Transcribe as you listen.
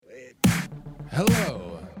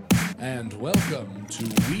Hello, and welcome to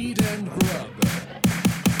Weed and Grub.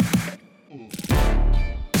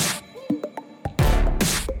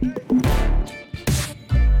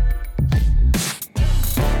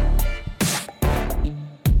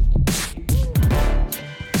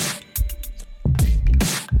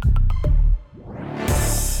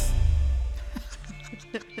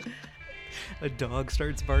 A dog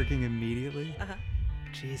starts barking immediately?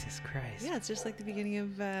 Jesus Christ. Yeah, it's just like the beginning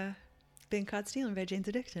of Being Caught Stealing by Jane's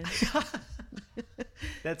Addiction.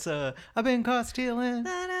 That's I've been caught stealing.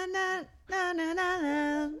 Na, na, na, na, na, na,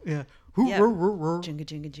 na. Yeah. Yep. Roar, roar, roar. Jinga,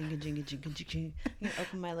 jinga, jinga, jinga, jinga, jinga. I'm gonna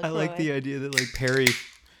open my I LaCroix. like the idea that like Perry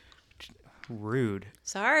rude.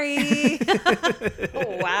 Sorry.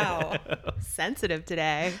 Oh, wow. Sensitive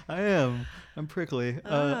today. I'm prickly.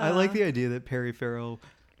 I like the idea that Perry Farrell,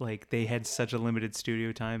 like, they had such a limited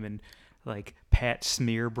studio time, and like Pat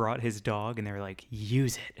Smear brought his dog and they were like,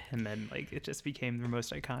 use it, and then like it just became their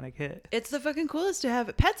most iconic hit. It's the fucking coolest to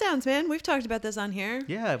have pet sounds, man. We've talked about this on here.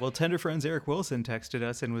 Yeah, well, Tender Friends Eric Wilson texted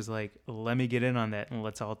us and was like, let me get in on that and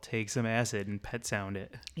let's all take some acid and pet sound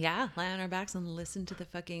it. Yeah, lie on our backs and listen to the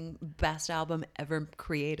fucking best album ever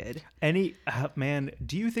created. Man,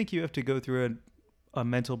 do you think you have to go through a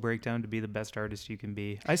mental breakdown to be the best artist you can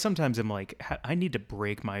be? I sometimes am like, I need to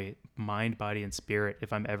break my mind, body, and spirit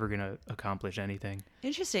if I'm ever going to accomplish anything.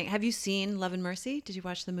 Interesting. Have you seen Love and Mercy? Did you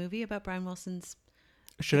watch the movie about Brian Wilson's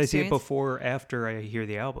Should I see it experience? before or after I hear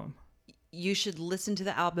the album? You should listen to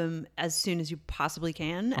the album as soon as you possibly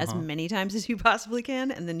can, as many times as you possibly can,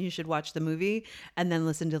 and then you should watch the movie and then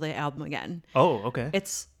listen to the album again. Oh, okay.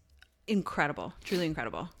 It's incredible, truly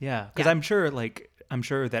incredible. Yeah, because I'm sure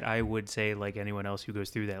that I would say, like anyone else who goes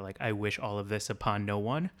through that, like, I wish all of this upon no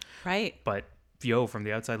one. Right. But from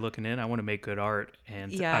the outside looking in, I want to make good art,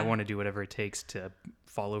 and Yeah. I want to do whatever it takes to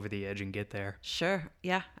fall over the edge and get there. Sure.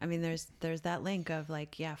 Yeah. I mean, there's that link of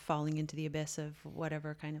like, yeah, falling into the abyss of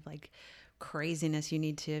whatever kind of like craziness you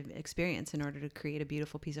need to experience in order to create a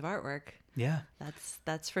beautiful piece of artwork. Yeah.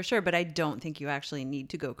 That's for sure. But I don't think you actually need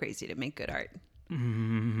to go crazy to make good art.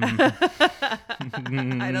 I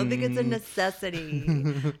don't think it's a necessity.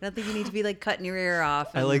 I don't think you need to be like cutting your ear off.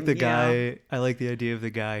 I like the you know. guy. I like the idea of the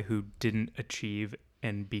guy who didn't achieve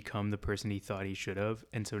and become the person he thought he should have,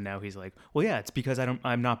 and so now he's like, well, yeah, it's because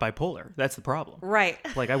I'm not bipolar. That's the problem. Right.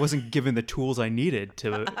 Like, I wasn't given the tools I needed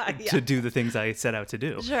to to do the things I set out to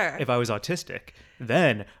do. Sure. If I was autistic,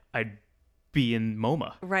 then I'd be in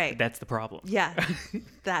MoMA. Right. That's the problem. Yeah.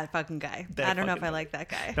 That fucking guy. That I don't know if fucking I like that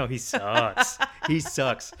guy. No, he sucks. He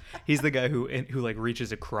sucks. He's the guy who like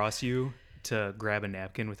reaches across you to grab a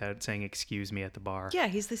napkin without saying excuse me at the bar. Yeah,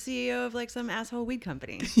 he's the CEO of like some asshole weed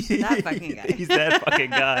company. That fucking guy. He's that fucking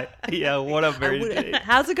guy. Yeah, what up, Mary Jane?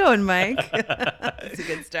 How's it going, Mike? That's a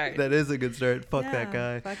good start. That is a good start. Fuck Yeah, that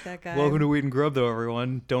guy. fuck that guy. Welcome to Weed and Grub, though,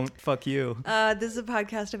 everyone. Don't fuck you. This is a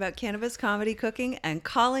podcast about cannabis, comedy, cooking, and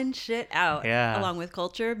calling shit out. Yeah. Along with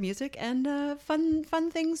culture, music, and fun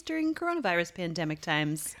things during coronavirus pandemic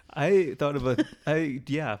times. I thought of what? I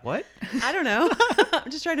don't know. I'm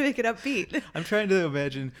just trying to make it upbeat. I'm trying to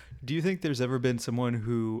imagine, do you think there's ever been someone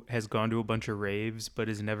who has gone to a bunch of raves but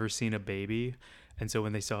has never seen a baby? And so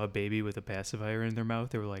when they saw a baby with a pacifier in their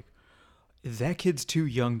mouth, they were like, that kid's too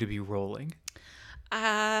young to be rolling.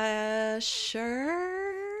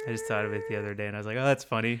 Sure. I just thought of it the other day and I was like, oh, that's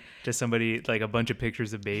funny. Just somebody, like a bunch of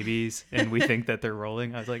pictures of babies and we think that they're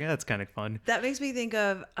rolling. I was like, that's kind of fun. That makes me think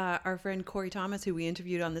of our friend Corey Thomas, who we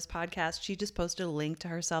interviewed on this podcast. She just posted a link to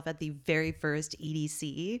herself at the very first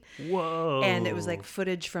EDC. Whoa. And it was like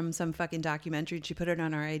footage from some fucking documentary. And she put it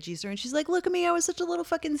on our IG story. And she's like, look at me. I was such a little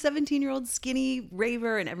fucking 17-year-old skinny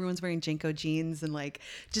raver. And everyone's wearing Jinko jeans and like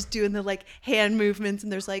just doing the like hand movements.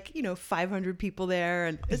 And there's like, 500 people there.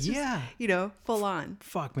 And it's just, full on.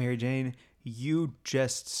 Fuck, Mary Jane, you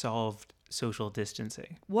just solved social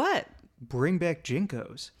distancing. What? Bring back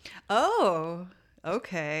Jinkos. Oh,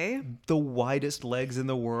 okay. The widest legs in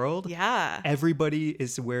the world. Yeah. Everybody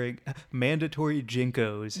is wearing mandatory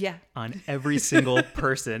Jinkos Yeah. on every single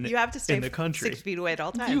person You have to stay in the country. 6 feet away at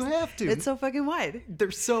all times. You have to. It's so fucking wide.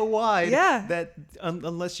 They're so wide Yeah. that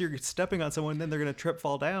unless you're stepping on someone, then they're going to trip,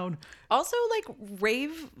 fall down. Also, like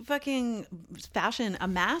rave fucking fashion, a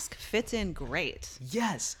mask fits in great.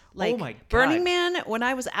 Yes. Like oh my God. Burning Man, when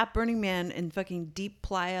I was at Burning Man in fucking deep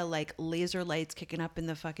playa, like laser lights kicking up in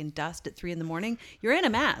the fucking dust at 3 a.m, you're in a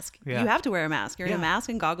mask. Yeah. You have to wear a mask. You're in Yeah. a mask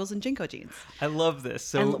and goggles and Jinko jeans. I love this.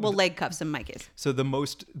 So And leg cuffs in my case. So the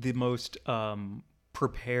most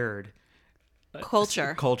prepared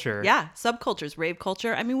Culture. Yeah. Subcultures, rave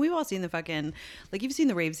culture. I mean, we've all seen the fucking, like you've seen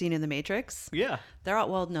the rave scene in The Matrix. Yeah. They're all,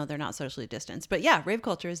 well, no, they're not socially distanced. But yeah, rave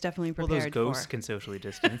culture is definitely Well, prepared those ghosts for. can socially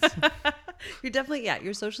distance. You're definitely, yeah,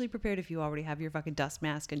 you're socially prepared if you already have your fucking dust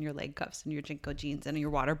mask and your leg cuffs and your Jinko jeans and your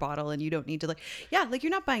water bottle, and you don't need to like, yeah, like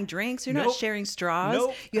you're not buying drinks, you're not Nope. sharing straws.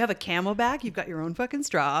 Nope. You have a Camelback, you've got your own fucking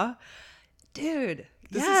straw. Dude,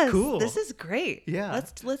 This is yes, cool. This is great. Yeah.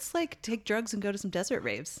 Let's like take drugs and go to some desert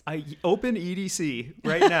raves. I open EDC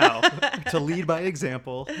right now to lead by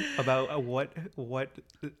example about what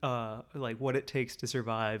it takes to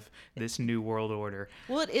survive this new world order.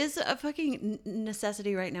 Well, it is a fucking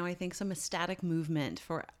necessity right now. I think some ecstatic movement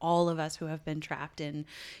for all of us who have been trapped in,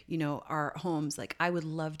 our homes. Like, I would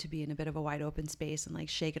love to be in a bit of a wide open space and like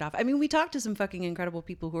shake it off. I mean, we talked to some fucking incredible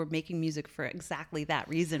people who are making music for exactly that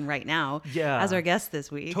reason right now. Yeah. As our guests this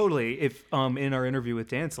week. Totally. If in our interview with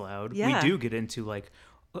Dance Loud, Yeah. we do get into like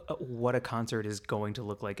what a concert is going to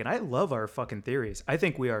look like, and I love our fucking theories. I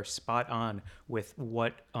think we are spot on with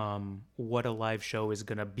what a live show is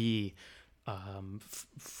gonna be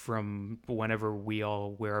from whenever we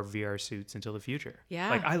all wear our VR suits until the future. Yeah.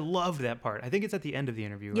 Like, I love that part. I think it's at the end of the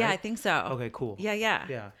interview, right? Yeah, I think so. Okay, cool. Yeah.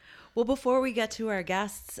 Yeah. Well, before we get to our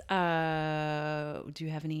guests, do you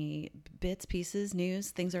have any bits, pieces,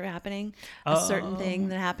 news, things that are happening? A certain thing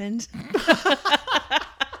that happened?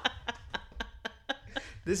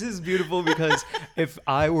 This is beautiful because if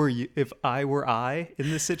I were in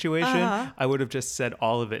this situation, I would have just said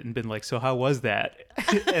all of it and been like, "So how was that?"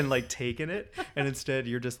 and like taken it. And instead,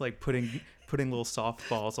 you're just like putting little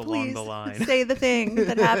softballs along Please the line. say the thing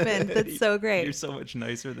that happened. That's so great. You're so much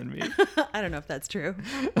nicer than me. I don't know if that's true,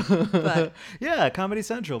 but Yeah, Comedy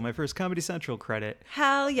Central, my first Comedy Central credit.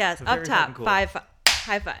 hell yes, Very up top, fucking cool. high five.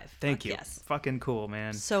 Thank Fuck you. Yes, Fucking cool,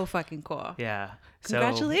 man. so fucking cool. Yeah. So,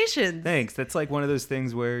 Congratulations. thanks. That's like one of those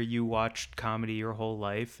things where you watched comedy your whole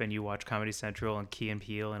life, and you watch Comedy Central and Key and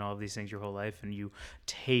Peele and all of these things your whole life, and you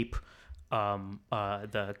tape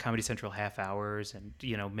the Comedy Central half hours and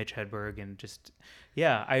Mitch Hedberg and just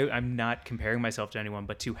I'm not comparing myself to anyone,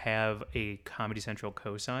 but to have a Comedy Central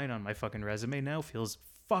cosign on my fucking resume now feels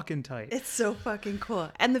fucking tight. It's so fucking cool,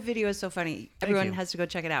 and the video is so funny. Everyone you. has to go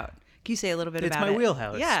check it out. Can you say a little bit It's about it? my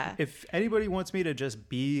wheelhouse. Yeah. If anybody wants me to just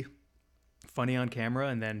be funny on camera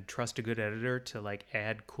and then trust a good editor to like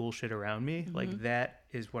add cool shit around me, like that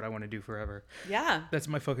is what I want to do forever. Yeah. That's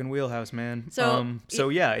my fucking wheelhouse, man. So,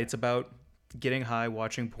 Yeah, it's about getting high,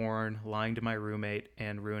 watching porn, lying to my roommate,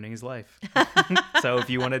 and ruining his life. So if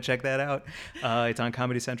you want to check that out, it's on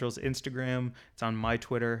Comedy Central's Instagram, it's on my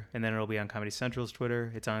Twitter, and then it'll be on Comedy Central's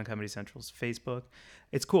Twitter. It's on Comedy Central's Facebook.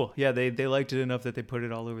 It's cool. Yeah, they liked it enough that they put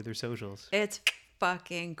it all over their socials. It's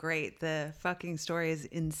fucking great. The fucking story is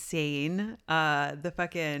insane. The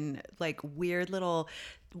fucking like weird little,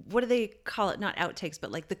 what do they call it? Not outtakes,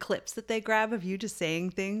 but like the clips that they grab of you just saying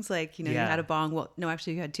things like, you Yeah. had a bong. Well, no,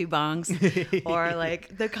 actually you had two bongs. Or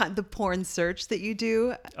like the porn search that you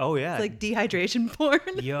do. Oh, yeah. It's like dehydration porn.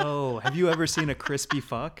 Yo, have you ever seen a crispy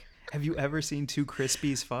fuck? Have you ever seen two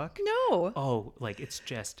crispies fuck? No, Oh, like it's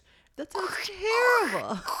just that sounds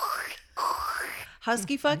terrible.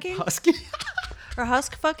 Husky fucking husky. or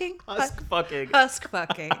husk fucking? Husk fucking. Husk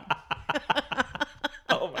fucking.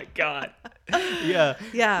 Oh my god. Yeah.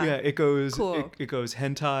 Yeah. Yeah. It goes. Cool. It goes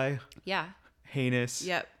hentai, Yeah. heinous,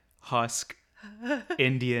 Yep. husk,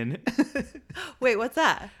 Indian, Wait, what's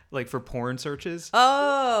that? like for porn searches.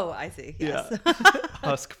 Oh, I see. Yes. Yeah.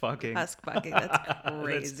 Husk fucking. Husk fucking. That's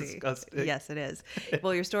crazy. disgusting. Yes, it is.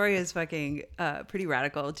 Well, your story is fucking pretty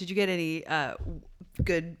radical. Did you get any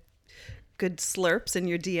good slurps in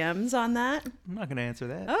your DMs on that? I'm not gonna answer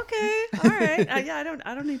that. Okay. All right. Yeah,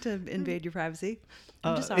 I don't need to invade your privacy.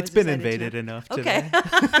 I'm just always It's been excited to invaded know. enough Okay.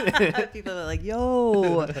 today. People are like,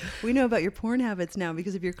 yo, we know about your porn habits now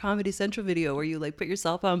because of your Comedy Central video where you like put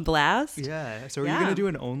yourself on blast. Yeah. So are Yeah. you gonna do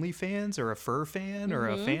an OnlyFans or a fur fan or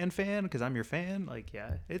a fan? Because I'm your fan. Like,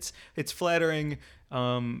 yeah, it's flattering.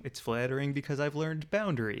 It's flattering because I've learned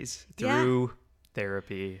boundaries through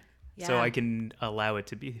therapy, so Yeah. I can allow it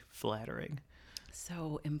to be flattering.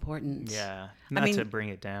 So important. Yeah. Not mean- to bring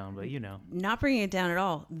it down, but Not bringing it down at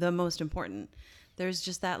all. The most important. There's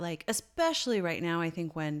just that, like, especially right now, I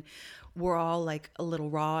think when we're all like a little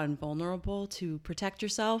raw and vulnerable, to protect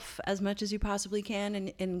yourself as much as you possibly can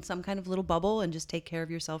in some kind of little bubble and just take care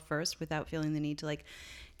of yourself first without feeling the need to like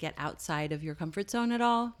get outside of your comfort zone at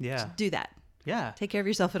all. Yeah. Just do that. Yeah. Take care of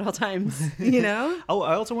yourself at all times, you know? Oh,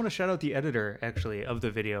 I also want to shout out the editor, actually, of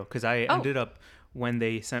the video, because I ended up, when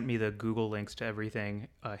they sent me the Google links to everything,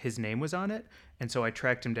 his name was on it. And so I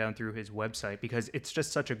tracked him down through his website because it's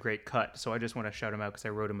just such a great cut. So I just want to shout him out because I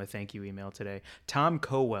wrote him a thank you email today. Tom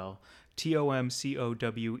Cowell,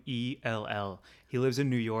 Tomcowell. He lives in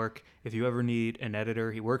New York. If you ever need an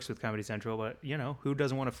editor, he works with Comedy Central, but, who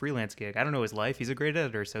doesn't want a freelance gig? I don't know his life. He's a great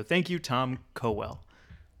editor. So thank you, Tom Cowell.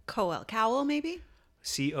 Cowell, maybe?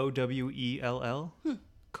 Cowell.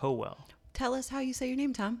 Cowell. Tell us how you say your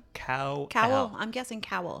name, Tom. Cowell. I'm guessing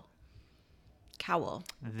Cowell. Cowell.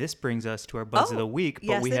 This brings us to our Buds of the Week, but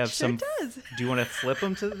yes, we it have sure some. does. Do you want to flip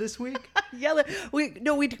them to this week? Yeah, we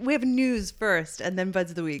have news first and then Buds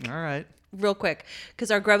of the Week. All right. Real quick, because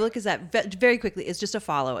our Grublik is at very quickly. It's just a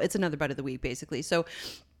follow. It's another Bud of the Week, basically. So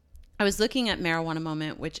I was looking at Marijuana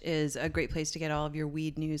Moment, which is a great place to get all of your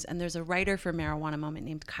weed news. And there's a writer for Marijuana Moment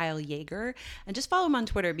named Kyle Yeager. And just follow him on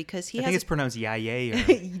Twitter because he I think it's pronounced Yaye. Or...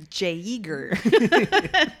 Jay Yeager.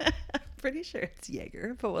 Pretty sure it's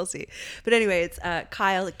Jaeger, but we'll see. But anyway, it's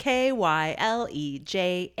Kyle,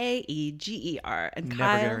 Kylejaeger. And Never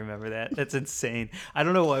Kyle, gonna remember that. That's insane. I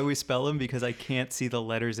don't know why we spell them because I can't see the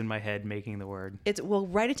letters in my head making the word. Well,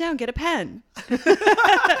 write it down, get a pen.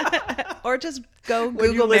 Or just go When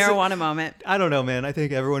you Google listen- Marijuana Moment. I don't know, man. I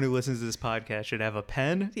think everyone who listens to this podcast should have a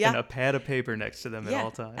pen Yeah. and a pad of paper next to them at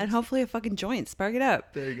all times. And hopefully a fucking joint. Spark it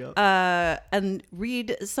up. There you go. And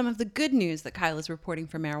read some of the good news that Kyle is reporting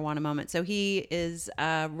for Marijuana Moment. So he is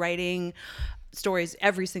writing stories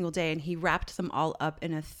every single day, and he wrapped them all up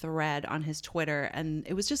in a thread on his Twitter. And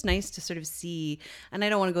it was just nice to sort of see, and I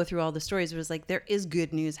don't want to go through all the stories, but it was like, there is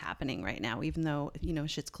good news happening right now, even though,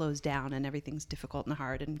 shit's closed down and everything's difficult and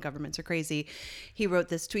hard and governments are crazy. He wrote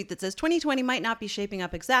this tweet that says, 2020 might not be shaping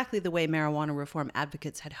up exactly the way marijuana reform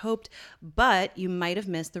advocates had hoped, but you might have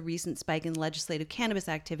missed the recent spike in legislative cannabis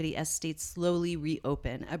activity as states slowly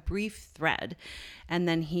reopen. A brief thread. And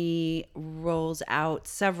then he rolls out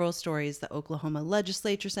several stories. The Oklahoma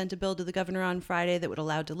legislature sent a bill to the governor on Friday that would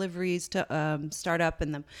allow deliveries to start up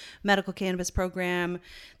in the medical cannabis program.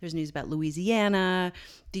 There's news about Louisiana.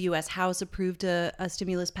 The U.S. House approved a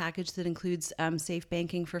stimulus package that includes safe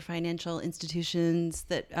banking for financial institutions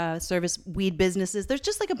that service weed businesses. There's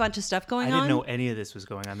just like a bunch of stuff going on. I didn't know any of this was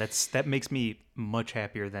going on. That makes me much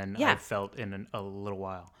happier than Yeah. I've felt in a little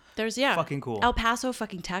while. There's Fucking cool. El Paso,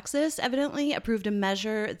 fucking Texas, evidently approved a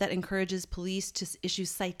measure that encourages police to issue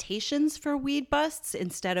citations for weed busts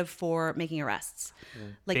instead of for making arrests.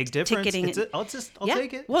 Like Big difference. ticketing. I'll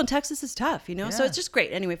take it. Well, and Texas is tough, So Yeah. it's just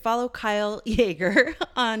great. Anyway, follow Kyle Yeager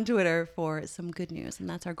on Twitter for some good news, and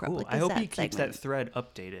that's our Grublik Cool. I hope Gazette he keeps segment. that thread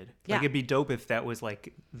updated. Yeah. Like, it'd be dope if that was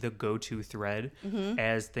like the go-to thread Mm-hmm.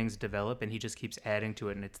 as things develop, and he just keeps adding to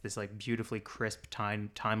it, and it's this like beautifully crisp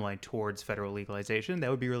timeline towards federal legalization. That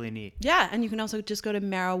would be really neat. Yeah, and you can also just go to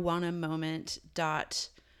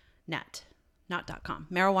marijuanamoment.net, not .com,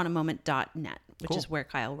 marijuanamoment.net, which Cool. is where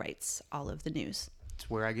Kyle writes all of the news. That's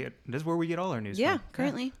where we get all our news. Yeah, from.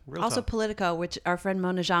 currently. Real Also talk. Politico, which our friend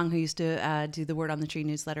Mona Zhang, who used to do the Word on the Tree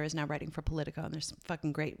newsletter, is now writing for Politico, and there's some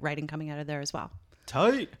fucking great writing coming out of there as well.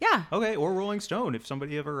 Tight. Yeah. Okay, or Rolling Stone. If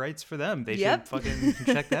somebody ever writes for them, they Yep. should fucking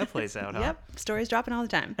check that place out. Huh? Yep, stories dropping all the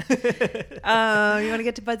time. You want to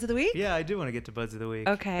get to Buds of the Week? Yeah, I do want to get to Buds of the Week.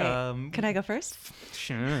 Okay. Can I go first?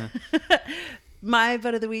 Sure. My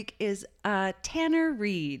Bud of the Week is Tanner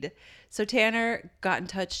Reed. So Tanner got in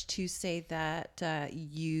touch to say that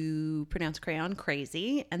you pronounce crayon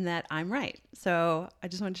crazy and that I'm right. So I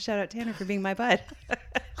just wanted to shout out Tanner for being my bud.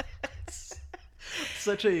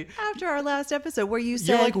 Such a After our last episode where you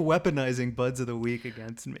said... You're like weaponizing Buds of the Week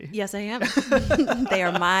against me. Yes, I am. They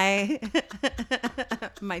are my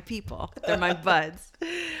people. They're my buds.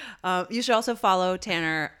 You should also follow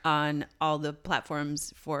Tanner on all the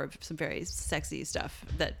platforms for some very sexy stuff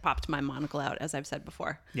that popped my monocle out, as I've said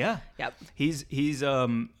before. Yeah. Yep. He's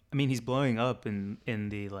blowing up in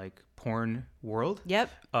the like porn world. Yep.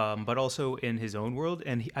 But also in his own world.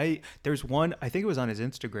 And there's one, I think it was on his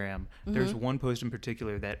Instagram. There's one post in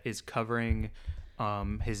particular that is covering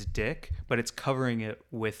his dick, but it's covering it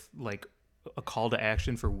with like a call to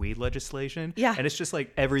action for weed legislation. Yeah. And it's just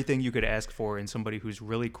like everything you could ask for in somebody who's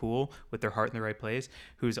really cool with their heart in the right place,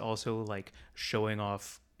 who's also like showing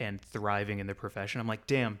off and thriving in their profession. I'm like,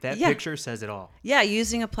 damn, that Yeah. picture says it all. Yeah,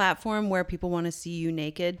 using a platform where people want to see you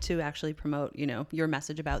naked to actually promote, your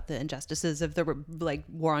message about the injustices of the like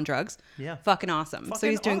war on drugs. Yeah. Fucking awesome. So Fucking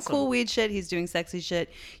he's doing awesome. cool weed shit. He's doing sexy shit.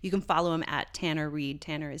 You can follow him at Tanner Reed.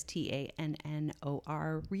 Tanner is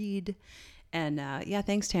TANNOR Reed. And yeah,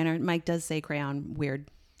 thanks, Tanner. Mike does say crayon weird.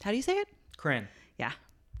 How do you say it? Cran. Yeah.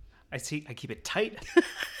 I keep it tight.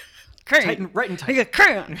 Crayon. Right and tight. Like a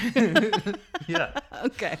crayon. Yeah.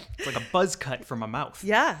 Okay. It's like a buzz cut from my mouth.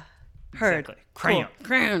 Yeah. Heard. Exactly. Crayon.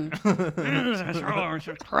 Cool.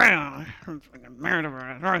 Crayon.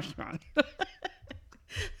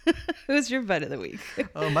 Who's your bud of the week?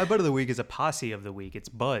 My bud of the week is a posse of the week. It's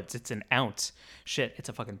buds. It's an ounce. Shit, it's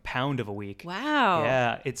a fucking pound of a week. Wow.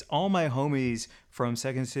 Yeah, it's all my homies from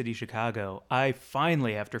Second City, Chicago. I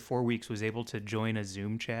finally, after 4 weeks, was able to join a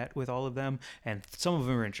Zoom chat with all of them. And some of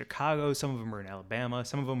them are in Chicago, some of them are in Alabama,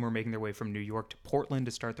 some of them were making their way from New York to Portland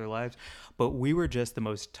to start their lives. But we were just the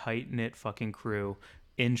most tight-knit fucking crew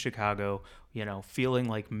in Chicago, you know, feeling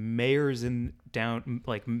like mayors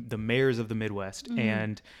like the mayors of the Midwest.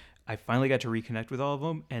 And I finally got to reconnect with all of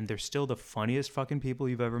them, and they're still the funniest fucking people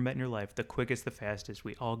you've ever met in your life. The quickest, the fastest.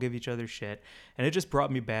 We all give each other shit. And it just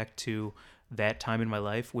brought me back to that time in my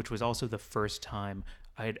life, which was also the first time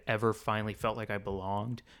I had ever finally felt like I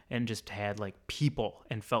belonged and just had like people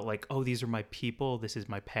and felt like, oh, these are my people. This is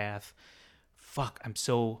my path. Fuck,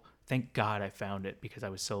 thank God I found it because I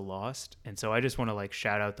was so lost. And so I just want to like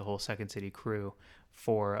shout out the whole Second City crew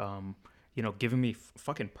for, you know, giving me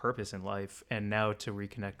fucking purpose in life. And now to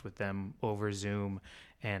reconnect with them over Zoom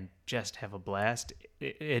and just have a blast.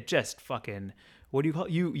 It just fucking, what do you call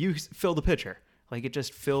it? You fill the pitcher. Like it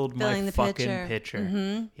just filled Filling my the fucking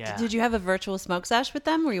pitcher. Yeah. Did you have a virtual smoke sesh with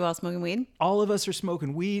them? Were you all smoking weed? All of us are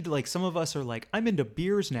smoking weed. Like some of us are like, I'm into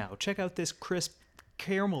beers now. Check out this crisp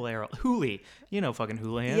caramel ale. Hooli. You know fucking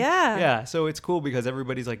Houlihan. Yeah. Yeah. So it's cool because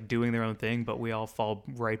everybody's like doing their own thing, but we all fall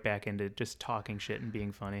right back into just talking shit and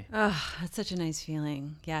being funny. Oh, that's such a nice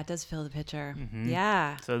feeling. Yeah, it does fill the pitcher.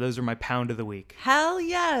 Yeah. So those are my pound of the week. Hell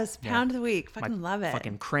yes. Pound of the week. Fucking love it.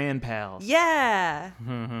 Fucking cran pals. Yeah.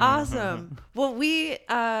 Awesome. Well, we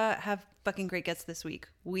have fucking great guests this week.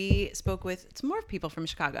 We spoke with some more people from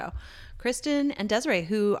Chicago, Kristen and Desiree,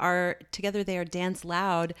 who are together. They are Dance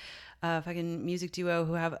Loud, a fucking music duo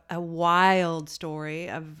who have a wild story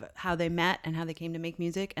of how they met and how they came to make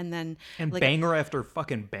music. And then And like, banger after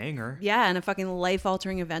fucking banger. yeah, and a fucking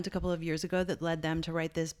life-altering event a couple of years ago that led them to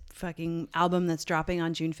write this fucking album that's dropping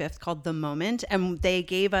on June 5th called The Moment. And they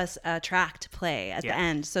gave us a track to play at the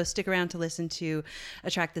end. So stick around to listen to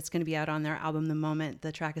a track that's going to be out on their album, The Moment.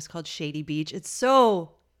 The track is called Shady Beach. It's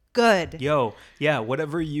so good. Yo, yeah,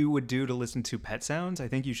 whatever you would do to listen to Pet Sounds, I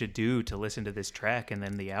think you should do to listen to this track and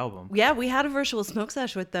then the album. Yeah, we had a virtual smoke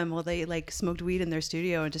sesh with them while they like smoked weed in their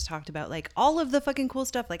studio and just talked about like all of the fucking cool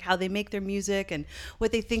stuff, like how they make their music and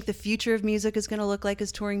what they think the future of music is going to look like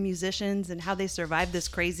as touring musicians and how they survived this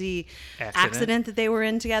crazy accident that they were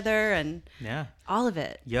in together and Yeah. all of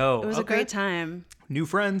it. Yo, it was a okay. great time. New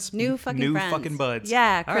friends. New fucking friends. fucking buds.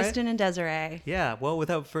 Yeah, All right. Kristen and Desiree. Yeah, well,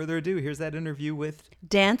 without further ado, here's that interview with...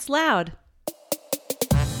 Dance Loud.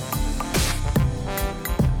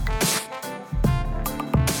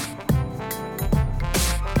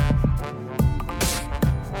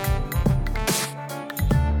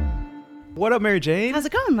 What up, Mary Jane? How's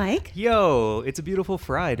it going, Mike? Yo, it's a beautiful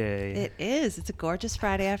Friday. It is. It's a gorgeous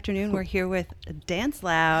Friday afternoon. We're here with Dance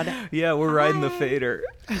Loud. Yeah, we're riding the fader.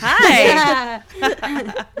 Hi.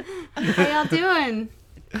 How y'all doing?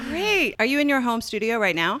 Great. Are you in your home studio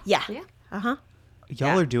right now? Yeah. Yeah. Uh-huh.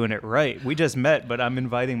 Y'all are doing it right. We just met, but I'm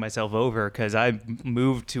inviting myself over because I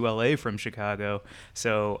moved to LA from Chicago.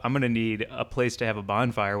 So I'm going to need a place to have a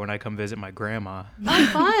bonfire when I come visit my grandma.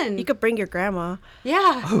 Fun. You could bring your grandma.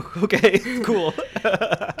 Yeah. Okay, cool.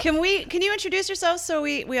 Can you introduce yourself so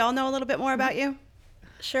we all know a little bit more about you?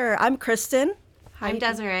 Sure. I'm Kristen. I'm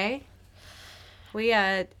Desiree.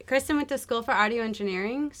 Kristen went to school for audio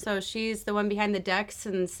engineering, so she's the one behind the decks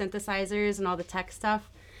and synthesizers and all the tech stuff.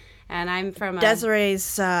 And I'm from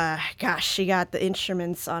Desiree's, she got the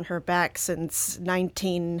instruments on her back since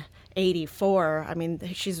 1984. I mean,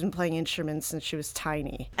 she's been playing instruments since she was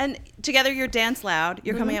tiny. And together you're Dance Loud.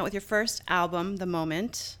 You're coming out with your first album, The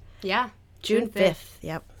Moment. Yeah, June 5th.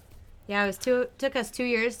 Yep. Yeah, took us 2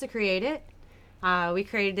 years to create it. We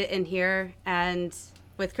created it in here, and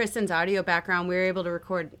with Kristen's audio background, we were able to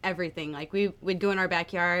record everything. Like we'd go in our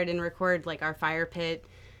backyard and record like our fire pit.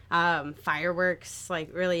 Fireworks,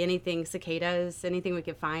 like really anything, cicadas, anything we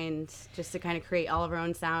could find just to kind of create all of our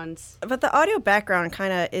own sounds. But the audio background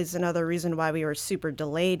kind of is another reason why we were super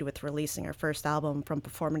delayed with releasing our first album from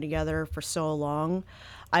performing together for so long.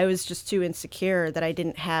 I was just too insecure that I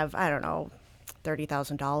didn't have, I don't know,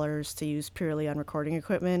 $30,000 to use purely on recording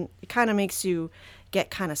equipment. It kind of makes you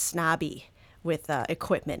get kind of snobby with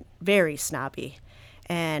equipment, very snobby.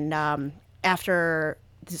 And after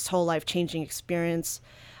this whole life-changing experience,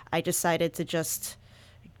 I decided to just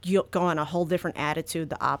go on a whole different attitude,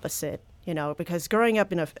 the opposite, because growing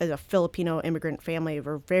up in a Filipino immigrant family,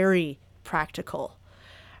 we're very practical.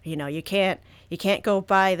 You can't go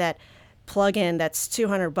buy that plug-in that's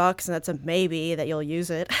 $200 and that's a maybe that you'll use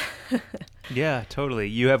it. Yeah, totally.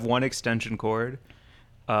 You have one extension cord.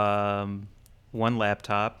 one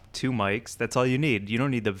laptop, 2 mics. That's all you need. You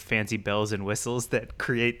don't need the fancy bells and whistles that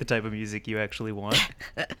create the type of music you actually want.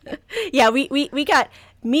 Yeah, we got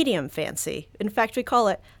medium fancy. In fact, we call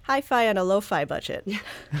it hi-fi on a lo-fi budget.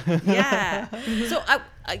 Yeah. So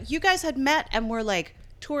you guys had met and were like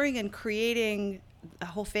touring and creating a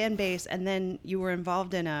whole fan base, and then you were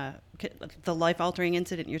involved in the life-altering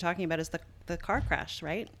incident you're talking about is the car crash,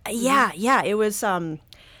 right? Yeah. It was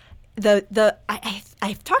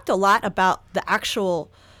I've talked a lot about the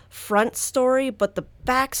actual front story, but the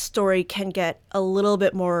back story can get a little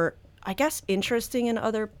bit more, I guess, interesting in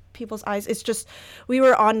other people's eyes. It's just we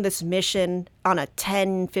were on this mission, on a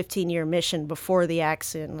 10-15 year mission before the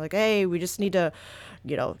accident. Like, hey, we just need to,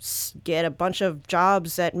 get a bunch of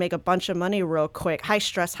jobs that make a bunch of money real quick, high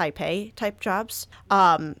stress, high pay type jobs.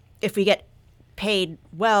 If we get paid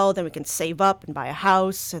well, then we can save up and buy a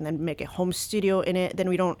house and then make a home studio in it. Then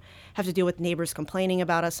we don't have to deal with neighbors complaining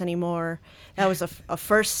about us anymore. That was a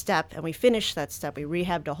first step, and we finished that step. We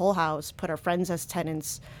rehabbed a whole house, put our friends as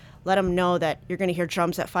tenants, let them know that you're going to hear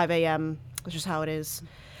drums at 5 a.m., which is how it is.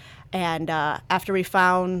 And after we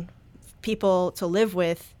found people to live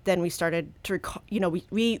with, then we started to,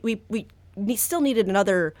 we still needed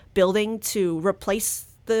another building to replace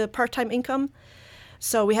the part-time income.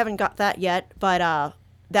 So we haven't got that yet, but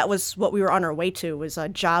that was what we were on our way to, was a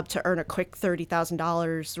job to earn a quick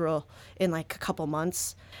 $30,000 in like a couple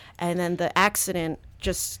months. And then the accident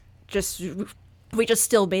we just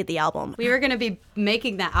still made the album. We were going to be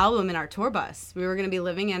making that album in our tour bus. We were going to be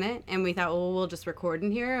living in it, and we thought, well, we'll just record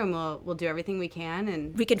in here, and we'll do everything we can.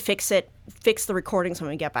 And we can fix the recordings when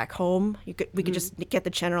we get back home. We could just get the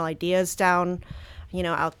general ideas down,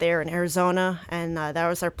 out there in Arizona, and that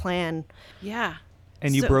was our plan. Yeah.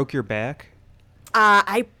 And you broke your back?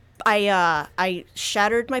 I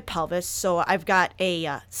shattered my pelvis, so I've got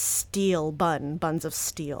a buns of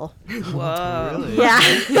steel. Whoa. Really?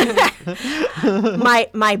 Yeah.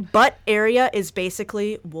 my butt area is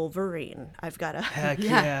basically Wolverine. I've got a Heck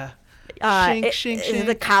yeah. shink.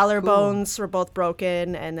 The collarbones were both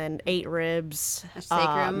broken, and then 8 ribs. A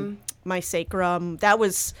sacrum. My sacrum.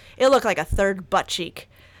 It looked like a third butt cheek.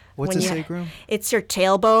 What's a sacrum? It's your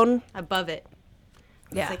tailbone. Above it.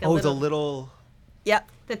 Yeah. Like a the little...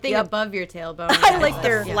 Yep. The thing above your tailbone. I like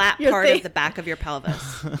their Flat your part thing. of the back of your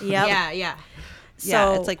pelvis. Yep. Yeah. Yeah,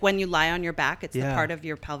 So it's like when you lie on your back, it's the Yeah. part of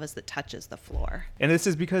your pelvis that touches the floor. And this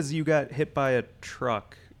is because you got hit by a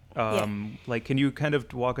truck. Like, can you kind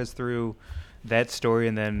of walk us through that story?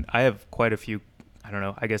 And then I have quite a few,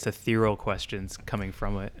 I guess ethereal questions coming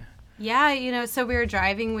from it. Yeah, so we were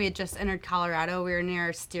driving. We had just entered Colorado. We were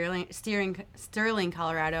near Sterling,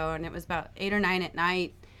 Colorado, and it was about 8 or 9 at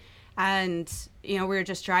night. And we were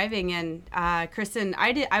just driving, and Kristen,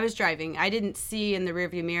 I was driving. I didn't see in the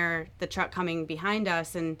rearview mirror the truck coming behind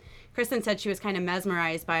us, and Kristen said she was kind of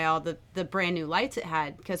mesmerized by all the brand new lights it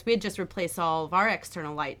had, because we had just replaced all of our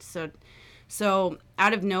external lights. So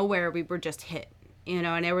out of nowhere, we were just hit,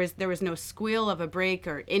 and there was no squeal of a brake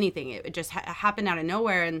or anything. It just happened out of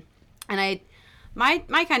nowhere, and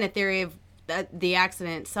my kind of theory of the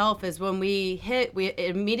accident itself is when we hit, it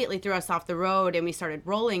immediately threw us off the road, and we started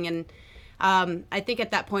rolling. And I think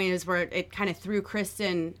at that point is where it kind of threw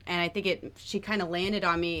Kristen, and I think she kind of landed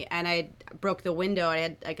on me, and I broke the window. I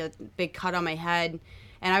had like a big cut on my head,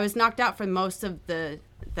 and I was knocked out for most of the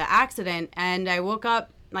accident. And I woke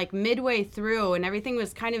up like midway through, and everything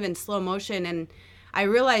was kind of in slow motion. And I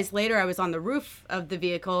realized later I was on the roof of the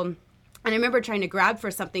vehicle, and I remember trying to grab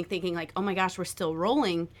for something, thinking like, oh my gosh, we're still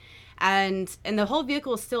rolling. And the whole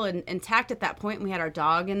vehicle was still intact at that point. We had our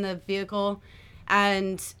dog in the vehicle,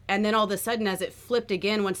 and then all of a sudden, as it flipped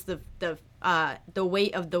again, once the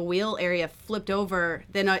weight of the wheel area flipped over,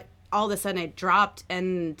 then all of a sudden it dropped,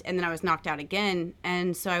 and then I was knocked out again.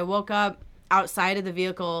 And so I woke up outside of the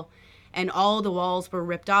vehicle, and all the walls were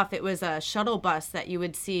ripped off. It was a shuttle bus that you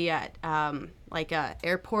would see at like a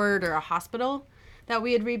airport or a hospital that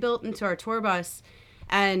we had rebuilt into our tour bus.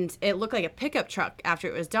 And it looked like a pickup truck after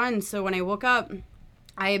it was done. So when I woke up,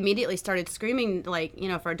 I immediately started screaming, like,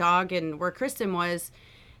 for our dog and where Kristen was.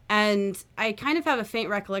 And I kind of have a faint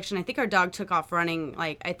recollection. I think our dog took off running.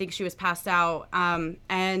 Like, I think she was passed out. And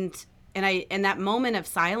that moment of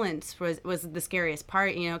silence was the scariest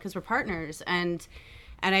part, because we're partners. And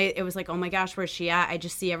it was like, oh my gosh, where's she at? I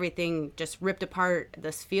just see everything just ripped apart,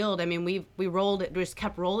 this field. I mean, we rolled it, just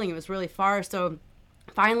kept rolling. It was really far. So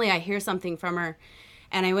finally I hear something from her.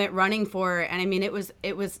 And I went running for her, and I mean, it was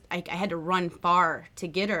I had to run far to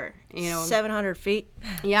get her, 700 feet.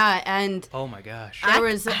 Yeah, and Oh my gosh.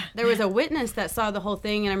 there was a witness that saw the whole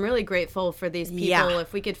thing, and I'm really grateful for these people. Yeah.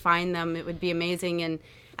 If we could find them, it would be amazing. And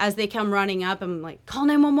as they come running up, I'm like, call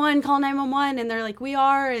 911, call 911. And they're like, we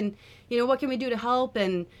are. And, what can we do to help?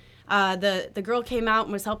 And the girl came out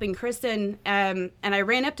and was helping Kristen. And I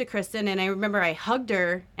ran up to Kristen, and I remember I hugged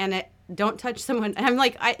her, and don't touch someone. And I'm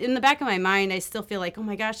like, in the back of my mind, I still feel like, oh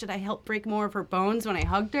my gosh, did I help break more of her bones when I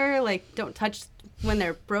hugged her? Like, don't touch when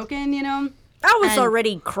they're broken, I was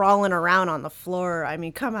already crawling around on the floor. I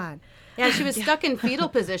mean, come on. Yeah, she was stuck in fetal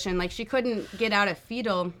position. Like, she couldn't get out of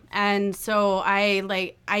fetal. And so I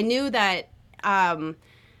knew that,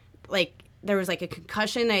 there was like a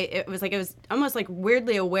concussion. It was almost like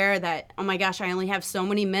weirdly aware that, oh my gosh, I only have so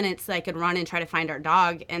many minutes that I could run and try to find our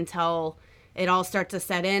dog until it all starts to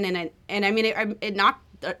set in. And I mean, it knocked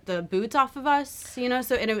the boots off of us, so,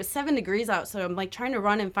 and it was 7 degrees out. So I'm like trying to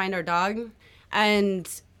run and find our dog. And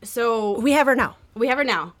so We have her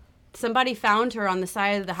now. Somebody found her on the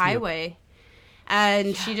side of the highway,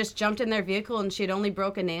 and she just jumped in their vehicle, and she had only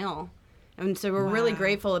broke a nail. And so we're really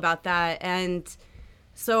grateful about that. And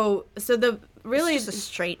so the really It's just a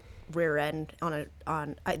straight rear end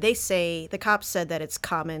they say, the cops said that it's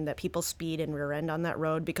common that people speed and rear end on that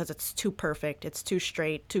road because it's too perfect, it's too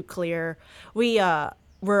straight, too clear. We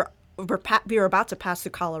were about to pass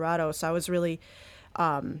through Colorado, so I was really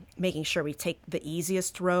making sure we take the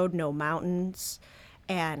easiest road, no mountains,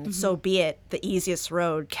 and so be it. The easiest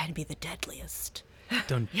road can be the deadliest.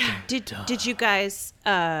 Did you guys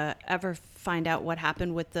ever find out what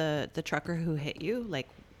happened with the trucker who hit you? Like,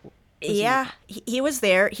 he was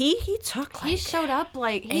there. He took he showed up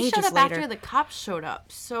ages after later. the cops showed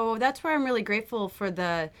up. So that's where I'm really grateful for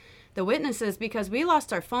the witnesses, because we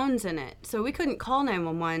lost our phones in it, so we couldn't call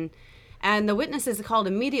 911. And the witnesses called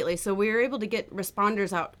immediately, so we were able to get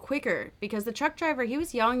responders out quicker, because the truck driver, he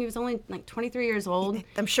was young. He was only like 23 years old.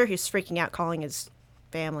 I'm sure he's freaking out, calling his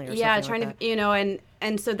family or something. Yeah, like trying that. to,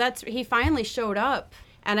 and so he finally showed up.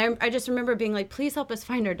 And I just remember being like, please help us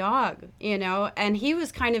find our dog, and he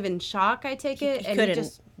was kind of in shock, I take it. And he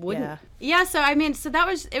just wouldn't. Yeah, so I mean,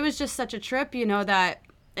 it was just such a trip, that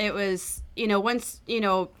it was, once,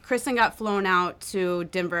 Kristen got flown out to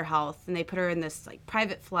Denver Health, and they put her in this like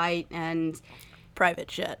private flight and Private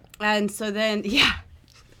jet. And so then,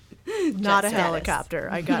 Not a status. helicopter.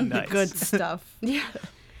 I got the good stuff. yeah.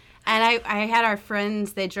 And I had our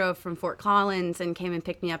friends, they drove from Fort Collins and came and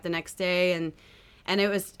picked me up the next day. And it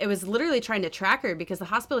was literally trying to track her, because the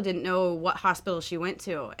hospital didn't know what hospital she went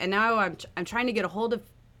to. And now I'm trying to get a hold of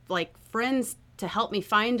like friends to help me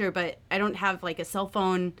find her, but I don't have like a cell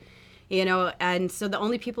phone, and so the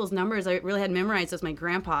only people's numbers I really had memorized was my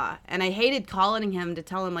grandpa. And I hated calling him to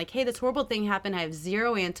tell him like, hey, this horrible thing happened. I have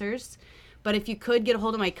 0 answers. But if you could get a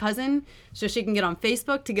hold of my cousin so she can get on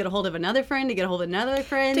Facebook, to get a hold of another friend, to get a hold of another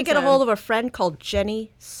friend. To get a hold of a friend called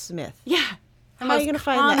Jenny Smith. Yeah. How are you going to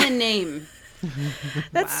find that? Common name.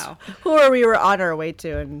 That's who we were on our way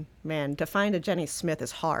to. And man, to find a Jenny Smith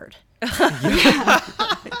is hard.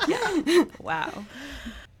 wow.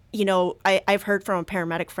 I've heard from a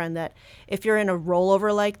paramedic friend that if you're in a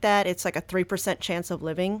rollover like that, it's like a 3% chance of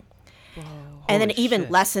living. Whoa. And then it even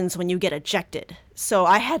lessens when you get ejected. So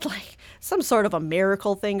I had like some sort of a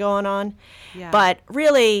miracle thing going on. Yeah. But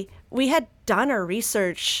really, we had done our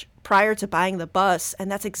research prior to buying the bus,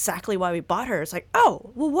 and that's exactly why we bought her. It's like,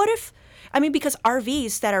 oh, well, what if... because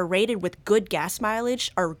RVs that are rated with good gas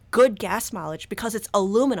mileage are good gas mileage because it's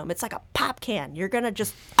aluminum. It's like a pop can. You're going to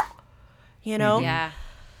just, Yeah.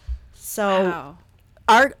 So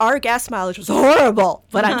our gas mileage was horrible,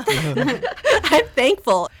 but I'm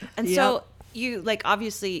thankful. And so you, like,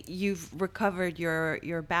 obviously you've recovered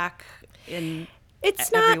your back in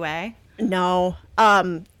every way. No.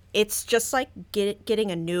 It's just like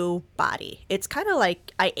getting a new body. It's kind of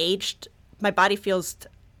like I aged. My body feels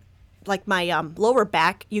like my lower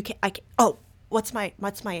back. What's my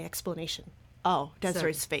explanation? Oh,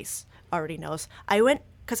 Desiree's face already knows. I went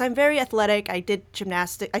because I'm very athletic. I did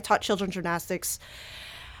gymnastics. I taught children gymnastics,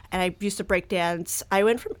 and I used to break dance. I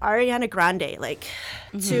went from Ariana Grande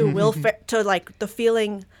to to like the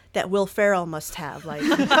feeling that Will Ferrell must have, like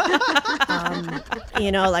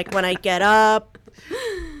like when I get up,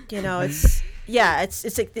 it's. Yeah, it's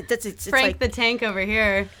Frank like the Tank over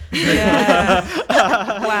here. Yeah.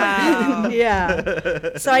 Wow.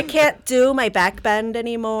 Yeah. So I can't do my back bend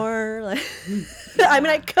anymore. Like,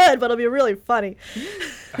 I could, but it'll be really funny.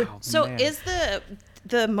 Oh, So man. is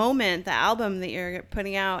the moment, the album that you're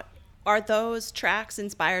putting out, are those tracks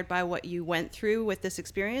inspired by what you went through with this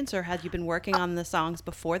experience, or had you been working on the songs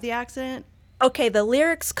before the accident? Okay, the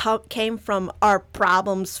lyrics came from our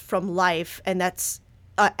problems from life, and that's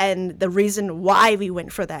and the reason why we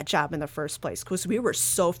went for that job in the first place, because we were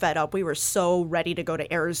so fed up. We were so ready to go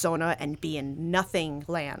to Arizona and be in nothing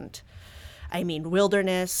land. I mean,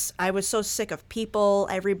 wilderness. I was so sick of people,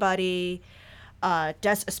 everybody,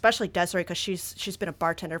 especially Desiree, because she's been a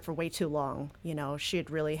bartender for way too long. You know, she had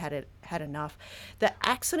really had enough. The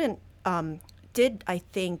accident did, I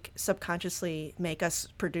think, subconsciously make us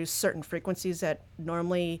produce certain frequencies that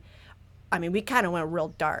normally, I mean, we kind of went real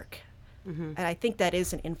dark. And I think that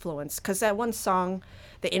is an influence, because that one song,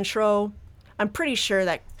 the intro, I'm pretty sure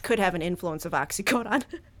that could have an influence of oxycodone.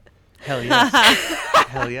 Hell yes.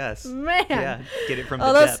 Hell yes. Man. Yeah, get it from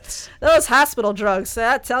the depths. Those hospital drugs,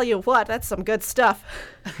 I tell you what, that's some good stuff.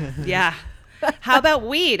 Yeah. How about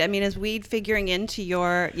weed? I mean, is weed figuring into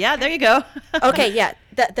your... Yeah, there you go. Okay, yeah.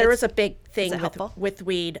 There was a big thing it helpful? with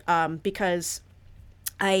weed because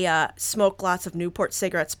I smoked lots of Newport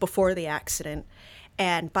cigarettes before the accident.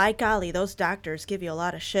 And by golly, those doctors give you a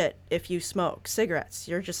lot of shit if you smoke cigarettes.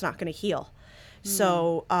 You're just not going to heal.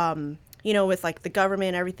 So, you know, with like the government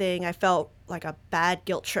and everything, I felt like a bad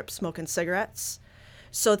guilt trip smoking cigarettes.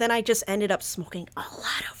 So then I just ended up smoking a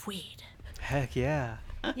lot of weed. Heck yeah.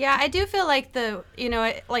 Yeah, I do feel like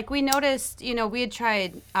like we noticed, we had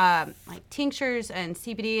tried like tinctures and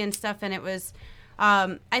CBD and stuff, and it was,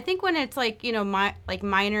 I think when it's like,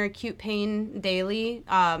 minor acute pain daily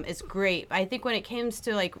is great. I think when it comes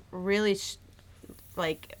to like really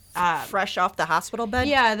Fresh off the hospital bed?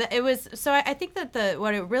 yeah, it was. So I think that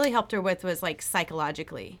what it really helped her with was like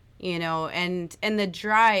psychologically, and the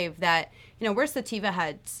drive that, we're sativa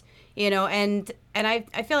heads, and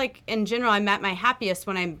I feel like in general I'm at my happiest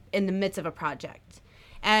when I'm in the midst of a project,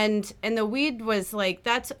 and the weed was like,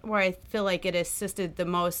 that's where I feel like it assisted the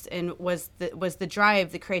most, and was the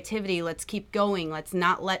drive, the creativity. Let's keep going. Let's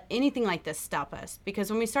not let anything like this stop us, because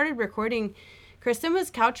when we started recording, Kristen was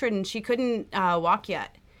couch-ridden. She couldn't walk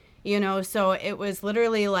yet. So it was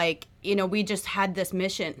literally like, we just had this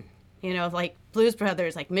mission, like Blues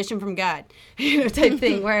Brothers, like mission from God, type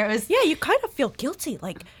thing, where it was. Yeah, you kind of feel guilty.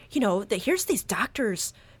 Like, here's these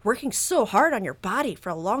doctors working so hard on your body for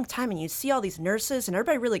a long time, and you see all these nurses, and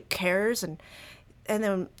everybody really cares. And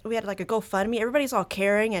then we had like a GoFundMe. Everybody's all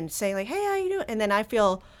caring and saying like, hey, how you doing? And then I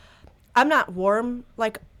feel I'm not warm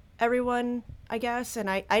like everyone, I guess. And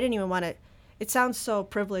I didn't even want to. It sounds so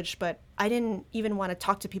privileged, but I didn't even want to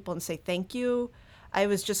talk to people and say thank you. I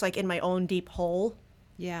was just like in my own deep hole.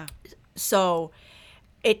 Yeah. So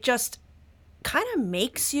it just kind of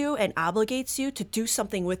makes you and obligates you to do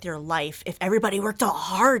something with your life if everybody worked all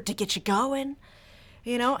hard to get you going.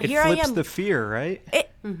 It Here flips I am. the fear, right?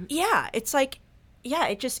 Yeah, it's like, yeah,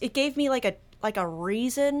 it gave me like a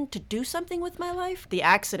reason to do something with my life. The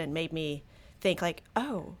accident made me think like,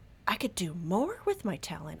 oh, I could do more with my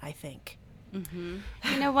talent, I think.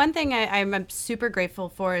 One thing I'm super grateful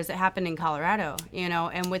for is it happened in Colorado,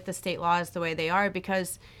 and with the state laws the way they are,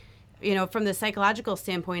 because, from the psychological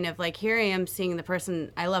standpoint of like, here I am seeing the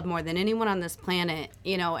person I love more than anyone on this planet,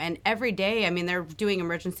 and every day, I mean, they're doing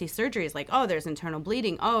emergency surgeries, like, oh, there's internal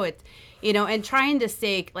bleeding. Oh, it's, and trying to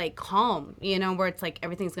stay like calm, where it's like,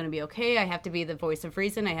 everything's going to be okay. I have to be the voice of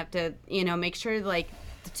reason. I have to, make sure like,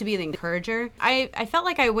 to be the encourager. I felt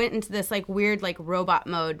like I went into this like weird like robot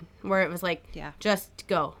mode where it was like, just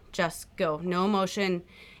go, no emotion.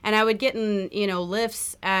 And I would get in,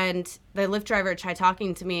 lifts, and the Lyft driver would try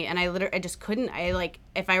talking to me, and I just couldn't.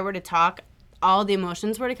 If I were to talk, all the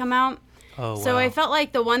emotions were to come out. Oh, wow. So I felt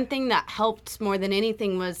like the one thing that helped more than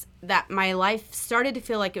anything was that my life started to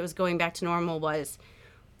feel like it was going back to normal. Was,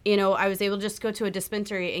 I was able to just go to a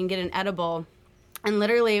dispensary and get an edible, and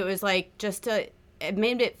literally it was like it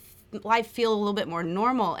made life feel a little bit more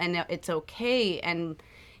normal, and it's okay, and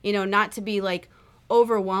not to be like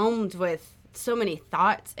overwhelmed with so many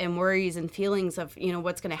thoughts and worries and feelings of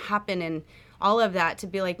what's going to happen and all of that, to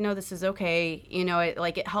be like, no, this is okay.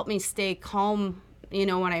 It helped me stay calm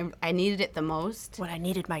when I needed it the most, When I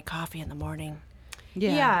needed my coffee in the morning.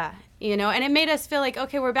 yeah, and it made us feel like,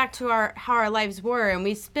 okay, we're back to how our lives were, and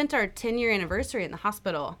we spent our 10-year anniversary in the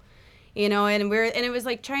hospital. And it was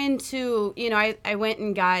like trying to, I went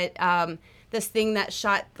and got this thing that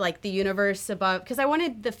shot like the universe above, because I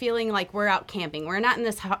wanted the feeling like we're out camping. We're not in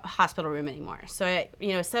this hospital room anymore. So I,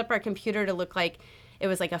 set up our computer to look like it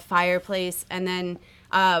was like a fireplace, and then,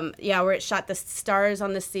 where it shot the stars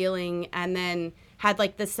on the ceiling, and then had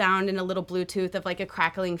like the sound and a little Bluetooth of like a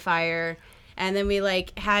crackling fire. And then we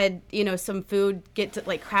like had, some food get to,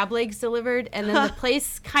 like crab legs delivered. And then the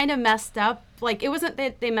place kind of messed up. Like, it wasn't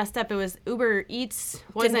that they messed up. It was Uber Eats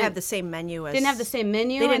Didn't have the same menu. They didn't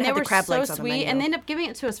have the crab so legs on the sweet. menu. And they ended up giving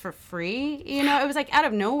it to us for free. It was like out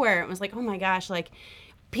of nowhere. It was like, oh my gosh, like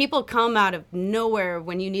people come out of nowhere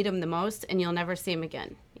when you need them the most, and you'll never see them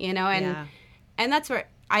again. And that's where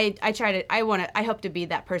I hope to be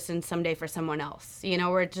that person someday for someone else, you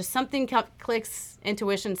know, where just something clicks,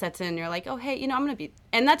 intuition sets in, and you're like, oh, hey, you know, I'm going to be,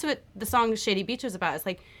 and that's what the song Shady Beach was about. It's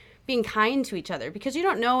like being kind to each other, because you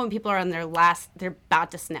don't know when people are on they're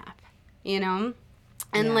about to snap, you know?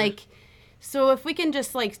 And like, so if we can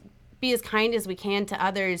just like be as kind as we can to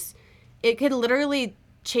others, it could literally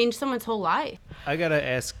change someone's whole life. I gotta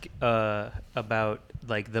ask about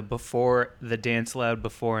like the Dance Loud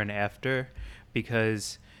before and after,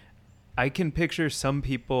 because I can picture some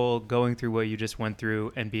people going through what you just went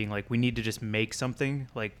through and being like, we need to just make something,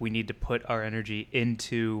 like we need to put our energy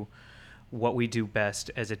into what we do best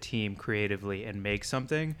as a team creatively and make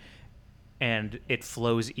something, and it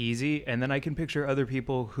flows easy. And then I can picture other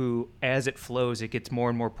people who, as it flows, it gets more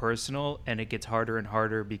and more personal and it gets harder and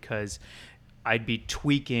harder, because I'd be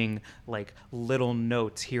tweaking like little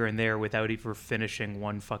notes here and there without even finishing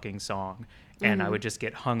one fucking song. And I would just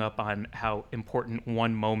get hung up on how important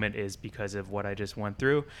one moment is because of what I just went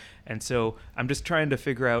through. And so I'm just trying to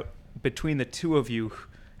figure out between the two of you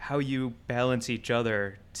how you balance each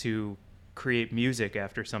other to create music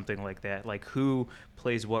after something like that. Like who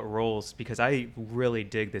plays what roles, because I really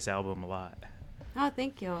dig this album a lot. Oh,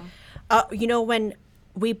 thank you. You know, when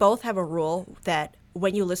we both have a rule that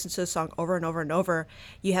when you listen to a song over and over and over,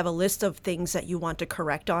 you have a list of things that you want to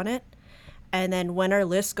correct on it. And then when our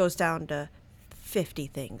list goes down to 50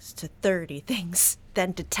 things, to 30 things,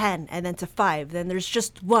 then to 10, and then to 5, then there's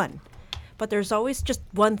just one. But there's always just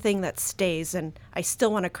one thing that stays, and I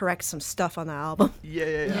still want to correct some stuff on the album.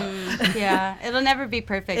 Yeah, it'll never be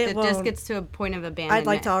perfect. It just won't. gets to a point of abandonment. I'd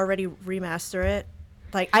like to already remaster it.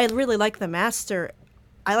 Like, I really like the master.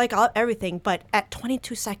 I like everything, but at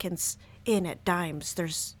 22 seconds in at dimes,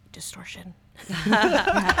 there's distortion.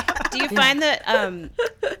 Do you find that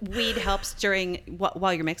weed helps during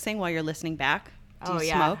while you're mixing, while you're listening back? Do you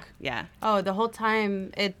smoke? Yeah. Oh, the whole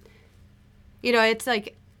time. It's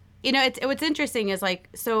like, what's interesting is like,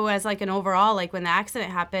 so as like an overall, like when the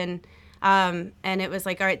accident happened, and it was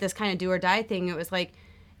like, all right, this kind of do or die thing, it was like,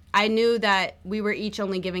 I knew that we were each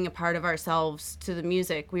only giving a part of ourselves to the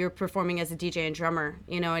music. We were performing as a DJ and drummer,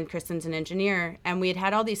 and Kristen's an engineer. And we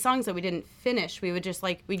had all these songs that we didn't finish. We would just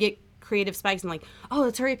like, we get creative spikes and like, oh,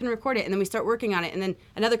 let's hurry up and record it. And then we start working on it. And then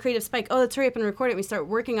another creative spike, oh, let's hurry up and record it. We start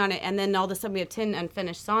working on it. And then all of a sudden we have 10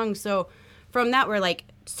 unfinished songs. So from that, we're like,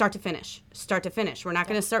 start to finish. We're not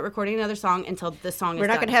going to start recording another song until this song is done. We're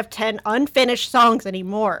not going to have 10 unfinished songs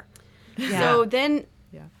anymore. So then...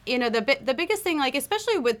 the biggest thing, like,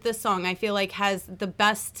 especially with this song, I feel like has the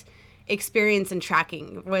best experience in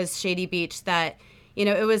tracking was Shady Beach. That,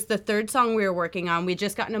 it was the third song we were working on. We'd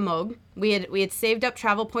just gotten a Moog. We had saved up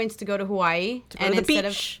travel points to go to Hawaii. To go to the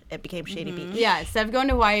beach, it became Shady Beach. Yeah, instead of going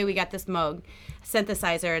to Hawaii, we got this Moog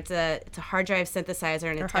synthesizer. It's a hard drive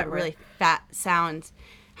synthesizer, and it's got really fat sounds.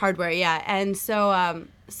 Hardware, yeah. And so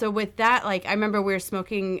with that, like, I remember we were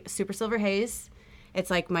smoking Super Silver Haze. It's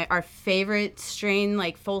like our favorite strain,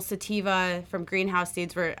 like full sativa from Greenhouse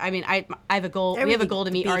Seeds. I have a goal. We have a goal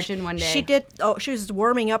to meet Arjun one day. She did. Oh, she was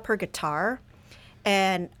warming up her guitar,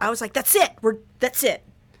 and I was like, "That's it. That's it."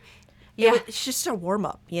 Yeah, it's just a warm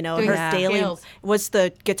up. Her Yeah. daily Scales. was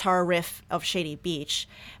the guitar riff of Shady Beach,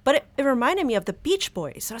 but it reminded me of the Beach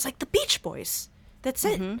Boys. I was like, "The Beach Boys. That's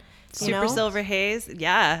it." Super Silver Haze.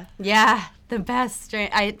 Yeah. Yeah, the best strain.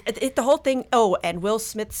 The whole thing. Oh, and Will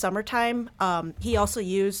Smith's "Summertime." He also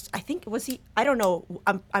used. I think I don't know.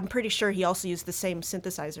 I'm pretty sure he also used the same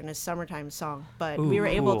synthesizer in his "Summertime" song. But we were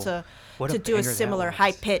able to do a similar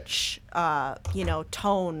high pitch,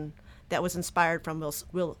 tone that was inspired from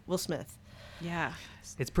Will Smith. Yeah.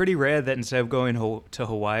 It's pretty rad that instead of going to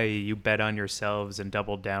Hawaii, you bet on yourselves and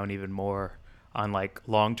doubled down even more on like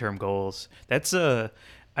long-term goals. That's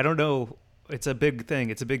I don't know. It's a big thing.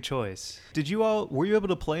 It's a big choice. Were you able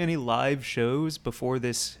to play any live shows before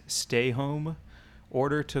this stay home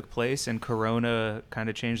order took place and Corona kind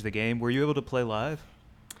of changed the game? Were you able to play live?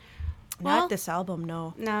 Not this album,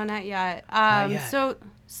 no. No, not yet. Not yet.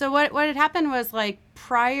 So what had happened was like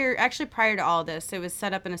prior to all this, it was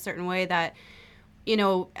set up in a certain way that,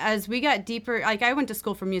 as we got deeper, like I went to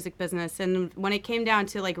school for music business, and when it came down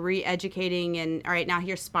to like re-educating and all right, now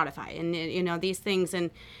here's Spotify and these things,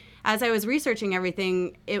 and as I was researching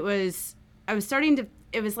everything, it was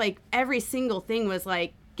like every single thing was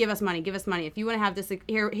like, give us money. If you want to have this, like,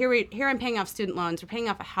 here I'm paying off student loans, we're paying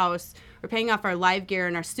off a house, we're paying off our live gear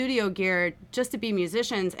and our studio gear just to be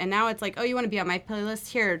musicians, and now it's like, oh, you want to be on my playlist?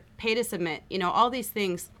 Here, pay to submit, all these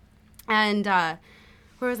things, and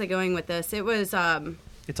where was I going with this? It was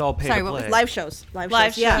it's all pay to play. Live shows. Live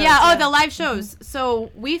shows. Yeah. The live shows.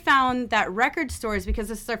 So we found that record stores, because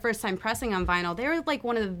this is our first time pressing on vinyl, they were like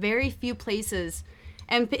one of the very few places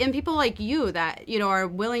and people like you that, you know, are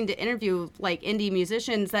willing to interview like indie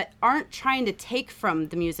musicians that aren't trying to take from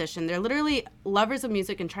the musician. They're literally lovers of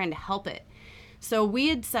music and trying to help it. So we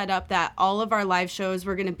had set up that all of our live shows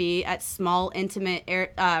were going to be at small, intimate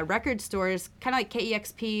record stores, kind of like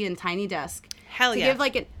KEXP and Tiny Desk. Hell yeah. To give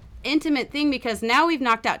like an intimate thing, because now we've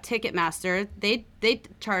knocked out Ticketmaster. They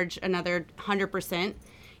charge another 100%.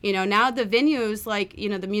 You know, now the venues, like, you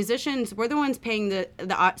know, the musicians, we're the ones paying the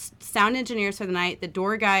sound engineers for the night, the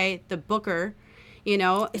door guy, the booker, you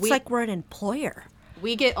know. It's like we're an employer.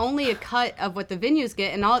 We get only a cut of what the venues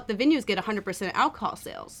get, and all the venues get 100% alcohol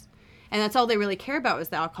sales. And that's all they really care about is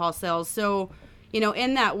the alcohol sales. So, you know,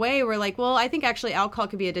 in that way, we're like, well, I think actually alcohol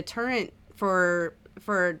could be a deterrent for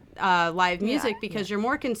live music, because you're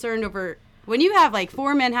more concerned over, when you have like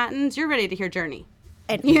 4 Manhattans, you're ready to hear Journey.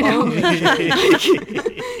 And, You know?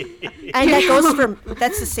 and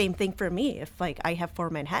that's the same thing for me. If like I have 4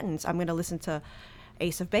 Manhattans, I'm going to listen to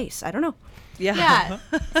Ace of Base. I don't know. Yeah.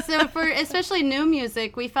 So for especially new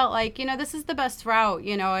music, we felt like, you know, this is the best route.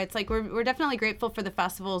 You know, it's like we're definitely grateful for the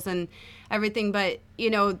festivals and everything, but you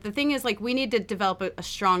know, the thing is like we need to develop a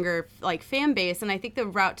stronger like fan base, and I think the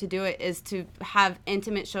route to do it is to have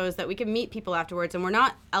intimate shows that we can meet people afterwards, and we're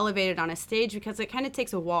not elevated on a stage, because it kind of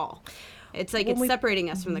takes a wall. It's like it's separating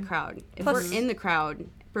us from the crowd. If we're in the crowd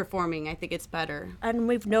performing, I think it's better. And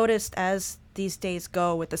we've noticed as these days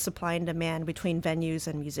go with the supply and demand between venues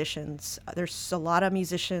and musicians, there's a lot of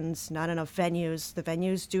musicians, not enough venues. The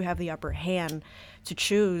venues do have the upper hand to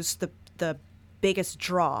choose the biggest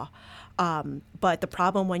draw. But the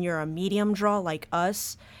problem when you're a medium draw like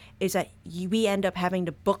us is that we end up having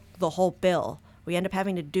to book the whole bill. We end up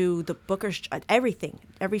having to do the bookers, everything,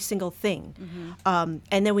 every single thing. And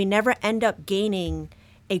then we never end up gaining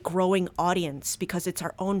a growing audience, because it's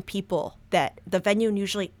our own people that the venue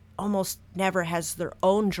usually almost never has their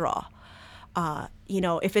own draw. You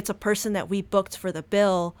know, if it's a person that we booked for the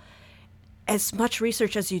bill, as much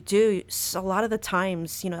research as you do, a lot of the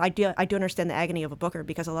times, you know, I do understand the agony of a booker,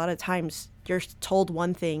 because a lot of times you're told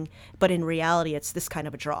one thing, but in reality, it's this kind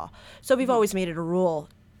of a draw. So we've always made it a rule.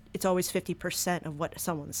 It's always 50% of what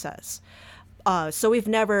someone says. So we've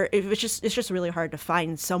never, it's just really hard to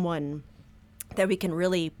find someone that we can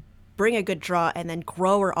really bring a good draw and then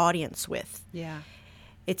grow our audience with. Yeah.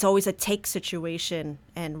 It's always a take situation,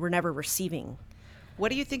 and we're never receiving.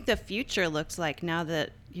 What do you think the future looks like now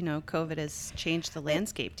that, you know, COVID has changed the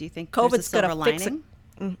landscape? Do you think COVID's there's a silver gonna fix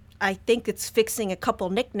lining? I think it's fixing a couple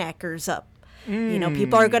knickknackers up. You know,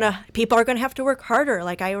 people are gonna have to work harder.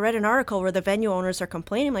 Like I read an article where the venue owners are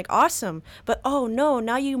complaining, like, awesome, but oh no,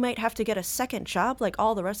 now you might have to get a second job, like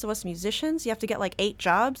all the rest of us musicians. You have to get like 8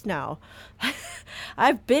 jobs now.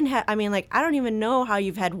 I mean, like, I don't even know how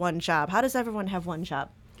you've had one job. How does everyone have one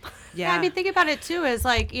job? Yeah, I mean, think about it too, is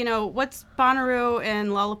like, you know, what's Bonnaroo and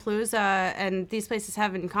Lollapalooza and these places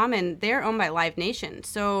have in common? They're owned by Live Nation.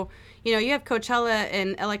 So, you know, you have Coachella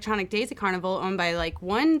and Electronic Daisy Carnival owned by like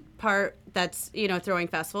one part that's, you know, throwing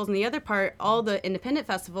festivals, and the other part, all the independent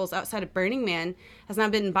festivals outside of Burning Man has now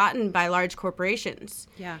been bought by large corporations.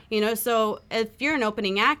 Yeah. You know, so if you're an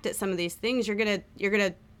opening act at some of these things, you're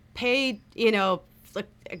gonna pay, you know, like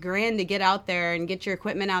 $1,000 to get out there and get your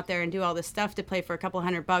equipment out there and do all this stuff to play for a couple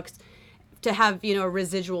 $100 to have, you know, a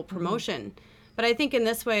residual promotion. But I think in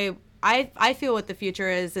this way, I feel what the future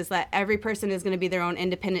is that every person is going to be their own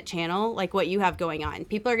independent channel, like what you have going on.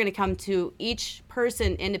 People are going to come to each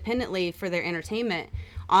person independently for their entertainment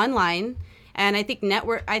online. And I think my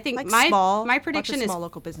prediction is small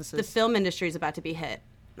local businesses. The film industry is about to be hit.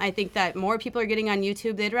 I think that more people are getting on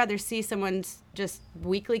YouTube. They'd rather see someone's just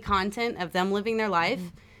weekly content of them living their life.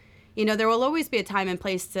 Mm-hmm. You know, there will always be a time and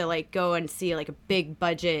place to like go and see like a big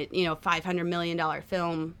budget, you know, $500 million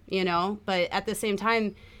film, you know, but at the same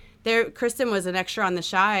time, Kristen was an extra on The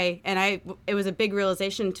Chi, and it was a big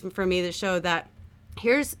realization for me to show that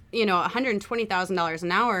here's, you know, $120,000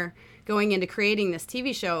 an hour going into creating this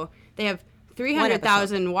TV show. They have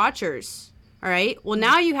 300,000 watchers. All right. Well,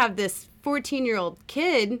 now you have this 14-year-old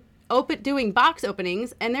kid doing box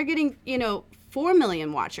openings, and they're getting, you know, 4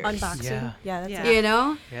 million watchers. Unboxing. Yeah, that's You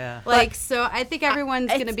know? Yeah. Like, so I think everyone's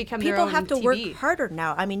going to become their own People have to TV. work harder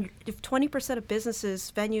now. I mean, if 20% of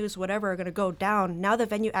businesses, venues, whatever, are going to go down, now the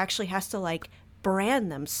venue actually has to, like, brand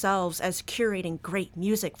themselves as curating great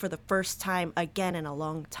music for the first time again in a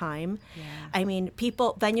long time. Yeah. I mean,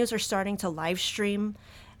 venues are starting to live stream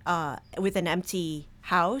with an empty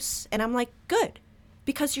house, and I'm like, good,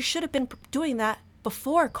 because you should have been doing that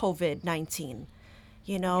before COVID-19,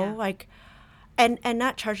 you know? Yeah. Like... and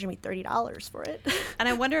not charging me $30 for it. And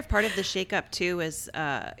I wonder if part of the shakeup too is,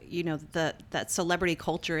 that celebrity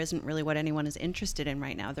culture isn't really what anyone is interested in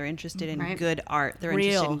right now. They're interested in Right. good art. They're Real.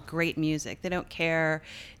 interested in great music. They don't care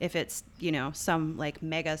if it's some like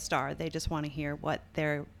mega star. They just want to hear what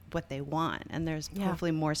they want. And there's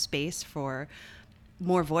hopefully more space for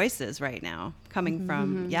more voices right now coming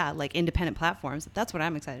from like independent platforms. That's what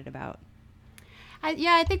I'm excited about.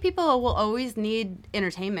 I think people will always need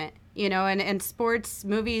entertainment, and sports,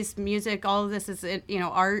 movies, music, all of this is,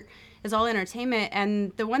 art is all entertainment.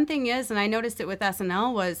 And the one thing is, and I noticed it with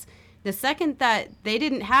SNL, was the second that they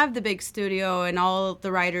didn't have the big studio and all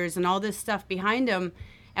the writers and all this stuff behind them,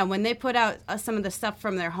 and when they put out some of the stuff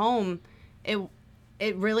from their home,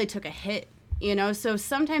 it really took a hit. So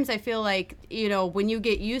sometimes I feel like, when you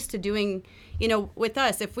get used to doing, with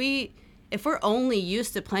us, if we're only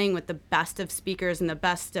used to playing with the best of speakers and the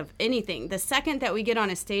best of anything, the second that we get on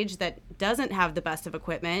a stage that doesn't have the best of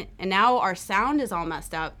equipment, and now our sound is all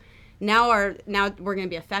messed up, now we're going to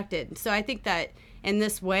be affected. So I think that in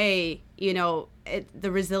this way,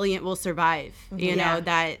 the resilient will survive,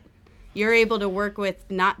 that you're able to work with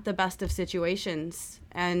not the best of situations,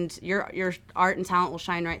 and your art and talent will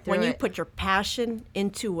shine right through it. When you put your passion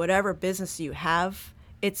into whatever business you have,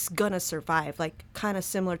 it's gonna survive. Like kind of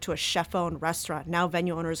similar to a chef-owned restaurant. Now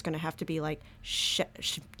venue owner is gonna have to be like,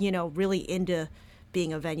 really into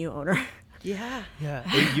being a venue owner. Yeah.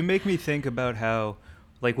 Yeah. You make me think about how,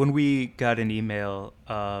 like, when we got an email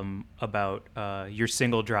about your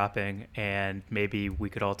single dropping, and maybe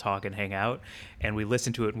we could all talk and hang out, and we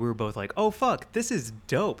listened to it, and we were both like, "Oh fuck, this is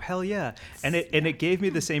dope! Hell yeah!" And it gave me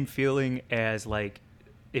the same feeling as like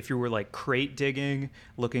if you were like crate digging,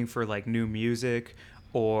 looking for like new music,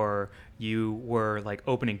 or you were like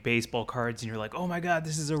opening baseball cards and you're like, "Oh my god,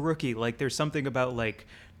 this is a rookie!" Like, there's something about like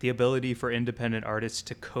the ability for independent artists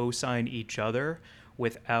to co-sign each other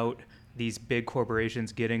without these big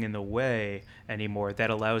corporations getting in the way anymore, that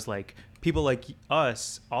allows like people like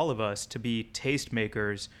us, all of us, to be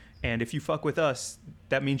tastemakers. And if you fuck with us,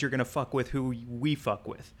 that means you're going to fuck with who we fuck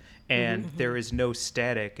with. And there is no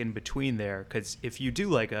static in between there, because if you do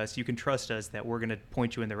like us, you can trust us that we're going to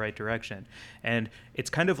point you in the right direction. And it's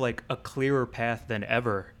kind of like a clearer path than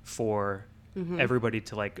ever for everybody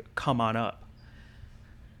to like come on up.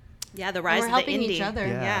 Yeah, the rise we're of helping the indie. each other.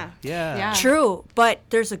 Yeah. True, but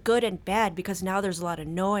there's a good and bad, because now there's a lot of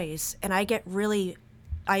noise, and I'm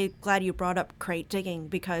glad you brought up crate digging,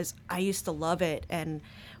 because I used to love it, and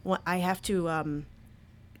I have to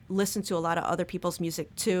listen to a lot of other people's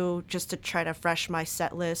music too, just to try to fresh my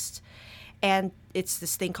set list. And it's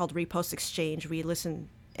this thing called Repost Exchange. We listen,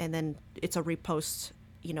 and then it's a repost,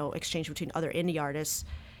 exchange between other indie artists.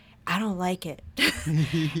 I don't like it.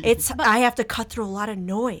 I have to cut through a lot of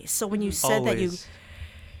noise. So when you said Always.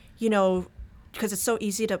 that because it's so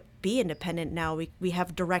easy to be independent now, we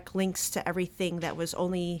have direct links to everything that was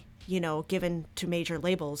only, given to major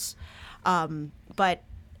labels. But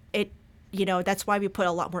that's why we put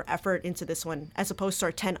a lot more effort into this one, as opposed to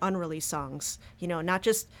our 10 unreleased songs, not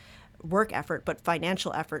just work effort, but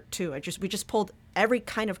financial effort too. We just pulled every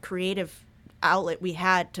kind of creative outlet we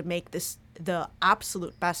had to make this the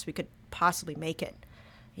absolute best we could possibly make it,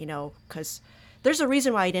 because there's a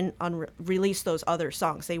reason why I didn't release those other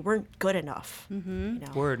songs. They weren't good enough.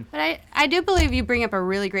 Word. But I do believe you bring up a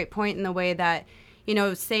really great point in the way that,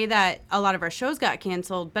 say that a lot of our shows got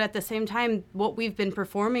canceled, but at the same time, what we've been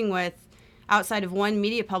performing with outside of one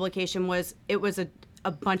media publication was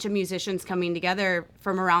a bunch of musicians coming together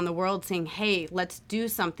from around the world saying, hey, let's do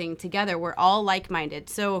something together. We're all like-minded.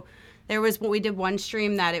 So we did one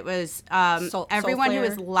stream that it was everyone who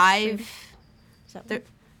was live,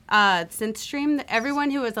 synth stream,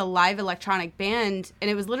 everyone who was a live electronic band,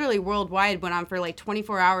 and it was literally worldwide, went on for like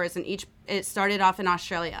 24 hours, and it started off in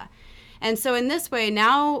Australia. And so in this way,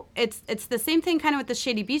 now it's the same thing kind of with the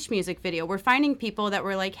Shady Beach music video. We're finding people that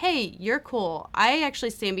were like, hey, you're cool. I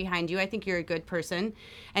actually stand behind you. I think you're a good person.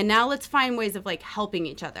 And now let's find ways of like helping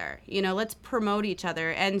each other. Let's promote each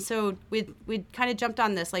other. And so we kind of jumped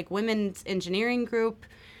on this like women's engineering group.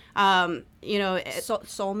 Soulmade,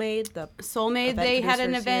 they had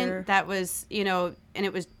an event that was,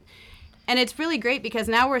 and it's really great because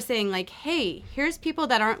now we're saying like, hey, here's people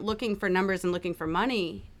that aren't looking for numbers and looking for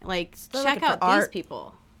money. Like, check out these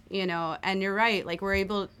people, and you're right. Like, we're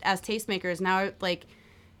able, as tastemakers now, like,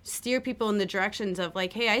 steer people in the directions of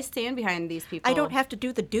like, hey, I stand behind these people. I don't have to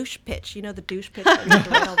do the douche pitch. You know the douche pitch that we have to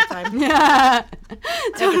write all the time? Yeah.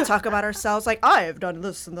 And we talk about ourselves like, I have done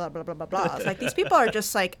this and blah, blah, blah, blah, blah. It's like, these people are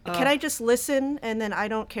just like, can I just listen and then I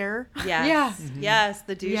don't care? Yes. Yeah. Yes,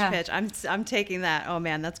 the douche Yeah. pitch. I'm taking that. Oh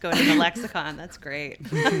man, that's going in the lexicon. That's great.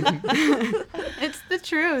 It's the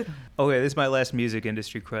truth. Okay, this is my last music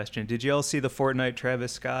industry question. Did you all see the Fortnite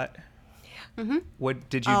Travis Scott? What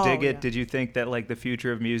did you Oh, dig it? yeah. Did you think that like the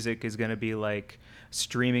future of music is going to be like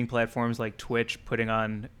streaming platforms like Twitch putting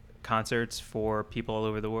on concerts for people all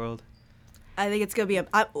over the world? I think it's going to be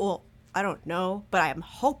I don't know, but I'm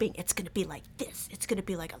hoping it's going to be like this. It's going to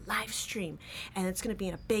be like a live stream, and it's going to be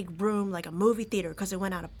in a big room like a movie theater because it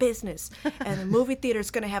went out of business. And the movie theater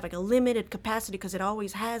is going to have like a limited capacity because it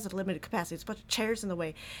always has a limited capacity. It's a bunch of chairs in the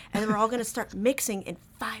way. And then we're all going to start mixing in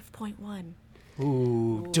 5.1.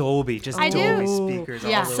 Ooh, Dolby, just I do. Dolby speakers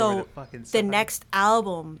Yeah. all over So the fucking the side. next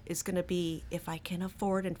album is going to be, if I can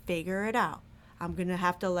afford and figure it out, I'm going to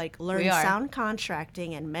have to like learn We are. sound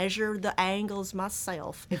contracting and measure the angles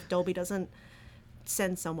myself if Dolby doesn't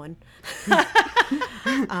send someone.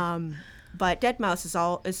 But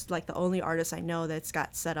Deadmau5 is like the only artist I know that's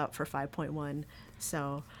got set up for 5.1.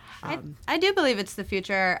 So I do believe it's the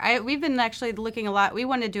future. We've been actually looking a lot. We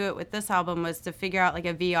wanted to do it with this album was to figure out like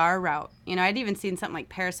a VR route. You know, I'd even seen something like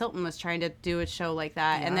Paris Hilton was trying to do a show like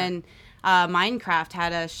that. And then Minecraft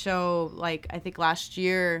had a show like I think last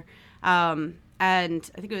year. And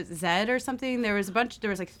I think it was Zed or something. There was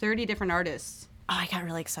like 30 different artists. Oh, I got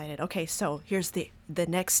really excited. Okay, so here's the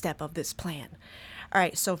next step of this plan. All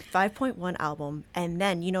right, so 5.1 album, and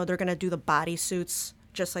then, you know, they're going to do the bodysuits,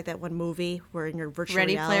 just like that one movie where in your virtual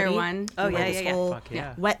Ready reality. Player One. Oh, you yeah, wear yeah, this yeah. whole Fuck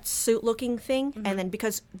yeah. wetsuit looking thing. And then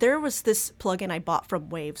because there was this plugin I bought from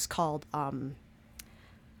Waves called,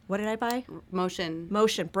 what did I buy? Motion.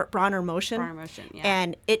 Bronner Motion. Bronner Motion, yeah.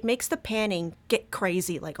 And it makes the panning get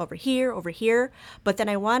crazy, like over here. But then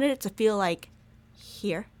I wanted it to feel like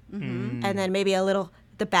here. And then maybe a little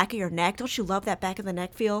the back of your neck. Don't you love that back of the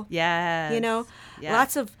neck feel? Yes. You know,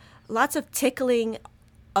 Yes. lots of tickling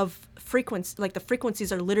of frequency. Like the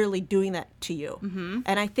frequencies are literally doing that to you.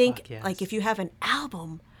 And I think Fuck yes. like if you have an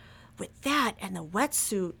album with that and the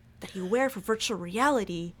wetsuit that you wear for virtual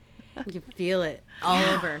reality. You feel it all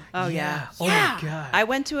over. Oh yeah. Oh my god. I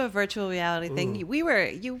went to a virtual reality thing. You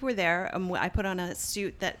were there. I put on a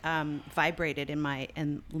suit that vibrated in my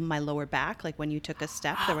lower back. Like when you took a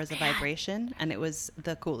step, there was a vibration, and it was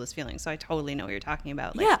the coolest feeling. So I totally know what you're talking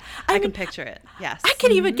about. Like, Yeah, I I can mean, picture it. Yes. I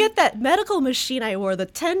can even get that medical machine I wore, the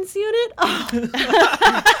TENS unit. Oh,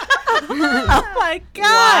 oh my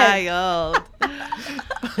god. Wild.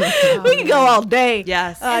 We can go all day.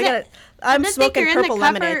 Yes. I'm I think smoking you're in the purple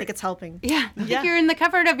lemonade. I cover- think it's helping. Yeah, I think you're in the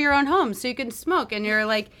comfort of your own home, so you can smoke, and you're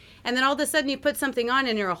like, and then all of a sudden you put something on,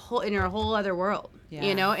 and you're a whole other world, Yeah.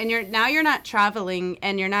 you know, and you're not traveling,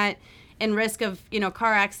 and you're not in risk of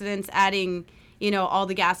car accidents, adding all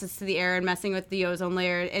the gases to the air and messing with the ozone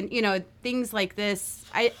layer, and things like this.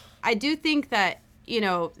 I do think that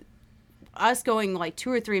us going like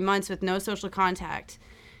 2 or 3 months with no social contact,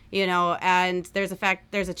 and there's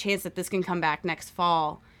a chance that this can come back next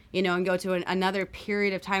fall. And go to another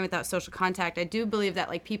period of time without social contact. I do believe that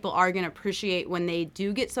like people are going to appreciate when they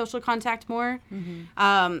do get social contact more.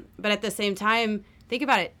 But at the same time, think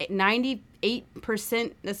about it.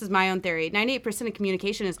 98%, this is my own theory, 98% of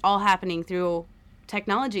communication is all happening through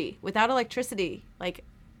technology without electricity. Like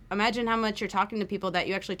imagine how much you're talking to people that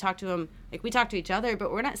you actually talk to them. Like we talk to each other,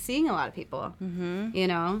 but we're not seeing a lot of people,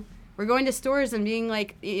 We're going to stores and being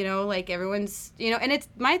like, like everyone's, and it's,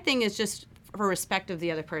 my thing is just for respect of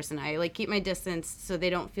the other person. I like keep my distance so they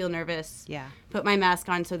don't feel nervous. Yeah. Put my mask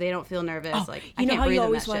on so they don't feel nervous. Like I You know can't how breathe you in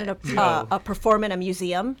always that wanted shit. to perform in a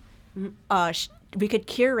museum? We could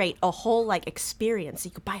curate a whole like experience.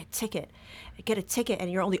 You could buy a ticket, get a ticket,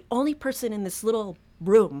 and you're the only person in this little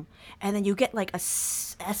room, and then you get like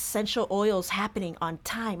essential oils happening on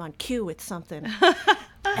time, on cue with something.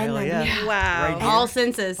 Hell then- yeah. Wow. Right here. All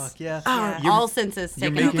senses. Fuck yeah. All senses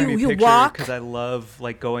You're taken making over. me You picture walk because I love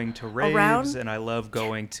like going to raves around. and I love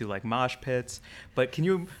going to like mosh pits. But can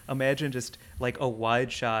you imagine just like a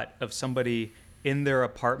wide shot of somebody in their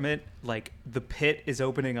apartment, like the pit is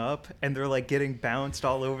opening up and they're like getting bounced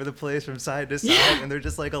all over the place from side to side and they're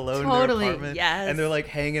just like alone Totally, in their apartment. yes. And they're like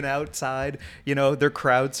hanging outside, they're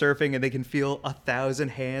crowd surfing and they can feel 1,000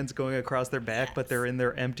 hands going across their back, but they're in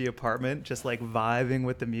their empty apartment just like vibing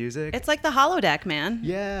with the music. It's like the holodeck, man.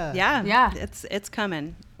 Yeah. Yeah. Yeah. It's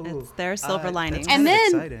coming. Ooh, It's their silver lining. That's And kind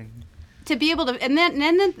of then- exciting. To be able to, and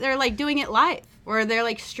then they're like doing it live, or they're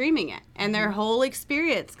like streaming it, and their whole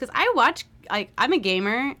experience. Because I watch, like, I'm a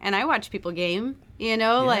gamer, and I watch people game, You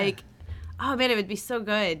know, Yeah. like, oh man, it would be so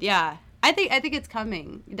good. Yeah, I think it's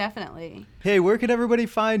coming, definitely. Hey, where can everybody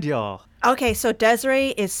find y'all? Okay, so Desiree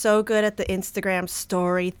is so good at the Instagram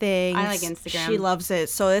story things. I like Instagram. She loves it.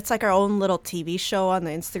 So it's like our own little TV show on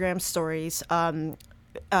the Instagram stories. Our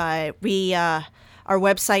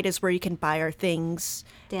website is where you can buy our things.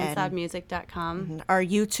 And danceloudmusic.com. our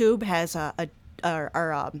YouTube has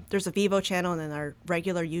there's a Vivo channel, and then our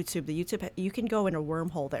regular YouTube. The YouTube, you can go in a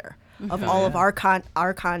wormhole there of all of our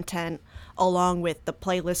content, along with the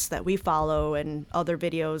playlists that we follow and other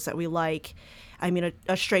videos that we like. I mean,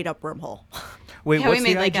 a straight up wormhole. Wait, Yeah, what's we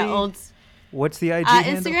made the like IG? an old. What's the IG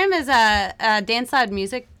handle? Instagram is Dance Loud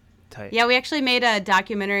Music. Tight. Yeah, we actually made a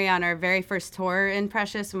documentary on our very first tour in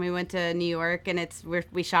Precious when we went to New York, and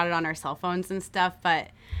we shot it on our cell phones and stuff. But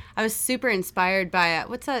I was super inspired by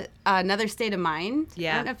Another State of Mind.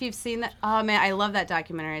 Yeah. I don't know if you've seen that. Oh man, I love that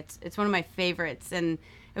documentary. It's one of my favorites, and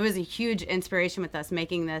it was a huge inspiration with us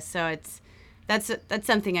making this. So that's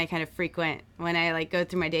something I kind of frequent when I like go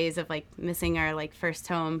through my days of like missing our like first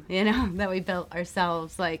home, you know, that we built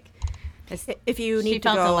ourselves. Like, If you she need to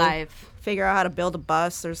felt go alive. figure out how to build a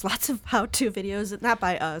bus, there's lots of how-to videos, not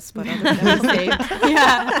by us, but other people.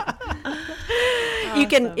 Yeah. You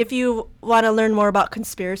can, if you want to learn more about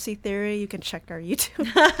conspiracy theory, you can check our YouTube.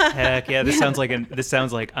 Heck yeah, this sounds like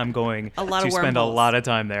I'm going A lot to of spend a wormholes. lot of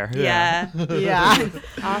time there. Yeah. Yeah.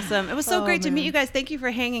 Awesome. It was so great to meet you guys. Thank you for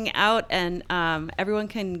hanging out. And everyone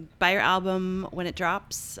can buy your album when it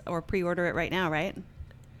drops or pre-order it right now, right?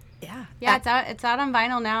 Yeah. Yeah, it's out on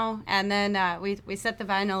vinyl now, and then we set the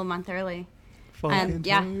vinyl a month early. And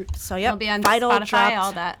yeah, So yep, it'll be on Vital Spotify, dropped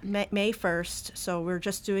all that. May 1st. So we're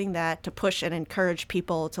just doing that to push and encourage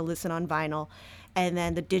people to listen on vinyl, and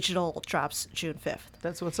then the digital drops June 5th.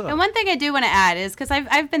 That's what's up. And one thing I do want to add is, because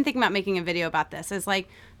I've been thinking about making a video about this, is like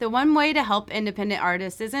the one way to help independent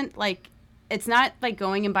artists isn't like, it's not like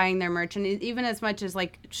going and buying their merch, and even as much as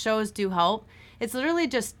like shows do help, it's literally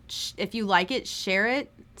just if you like it, share it,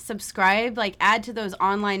 subscribe, like add to those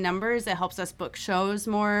online numbers. It helps us book shows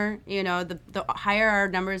more. You know, the higher our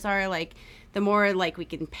numbers are, like the more like we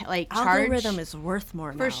can charge. Algorithm is worth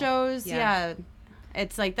more for now. shows. Yeah. Yeah.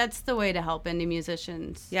 It's like that's the way to help indie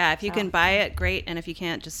musicians. Yeah. If you So, can buy it, great. And if you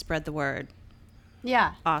can't, just spread the word.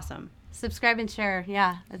 Yeah. Awesome. Subscribe and share.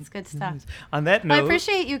 Yeah, that's good stuff. On that Well, I note,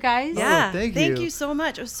 appreciate you guys. Yeah. thank Thank you. you so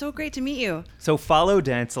much. It was so great to meet you. so follow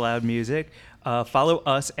Dance Loud Music. Follow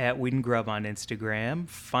us at Weed and Grub on Instagram.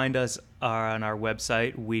 Find us on our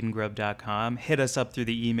website, weedandgrub.com. Hit us up through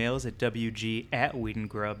the emails at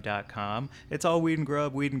wg@weedandgrub.com. It's all Weed and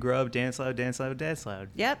Grub, Dance Loud, Dance Loud, Dance Loud.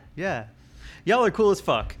 Yep. Yeah. Y'all are cool as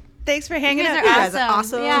fuck. Thanks for You hanging guys out. are guys. guys are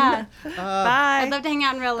awesome. Yeah. Bye. I'd love to hang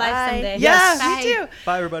out in real life Bye. someday. Yeah, Bye. me too.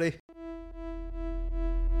 Bye, everybody.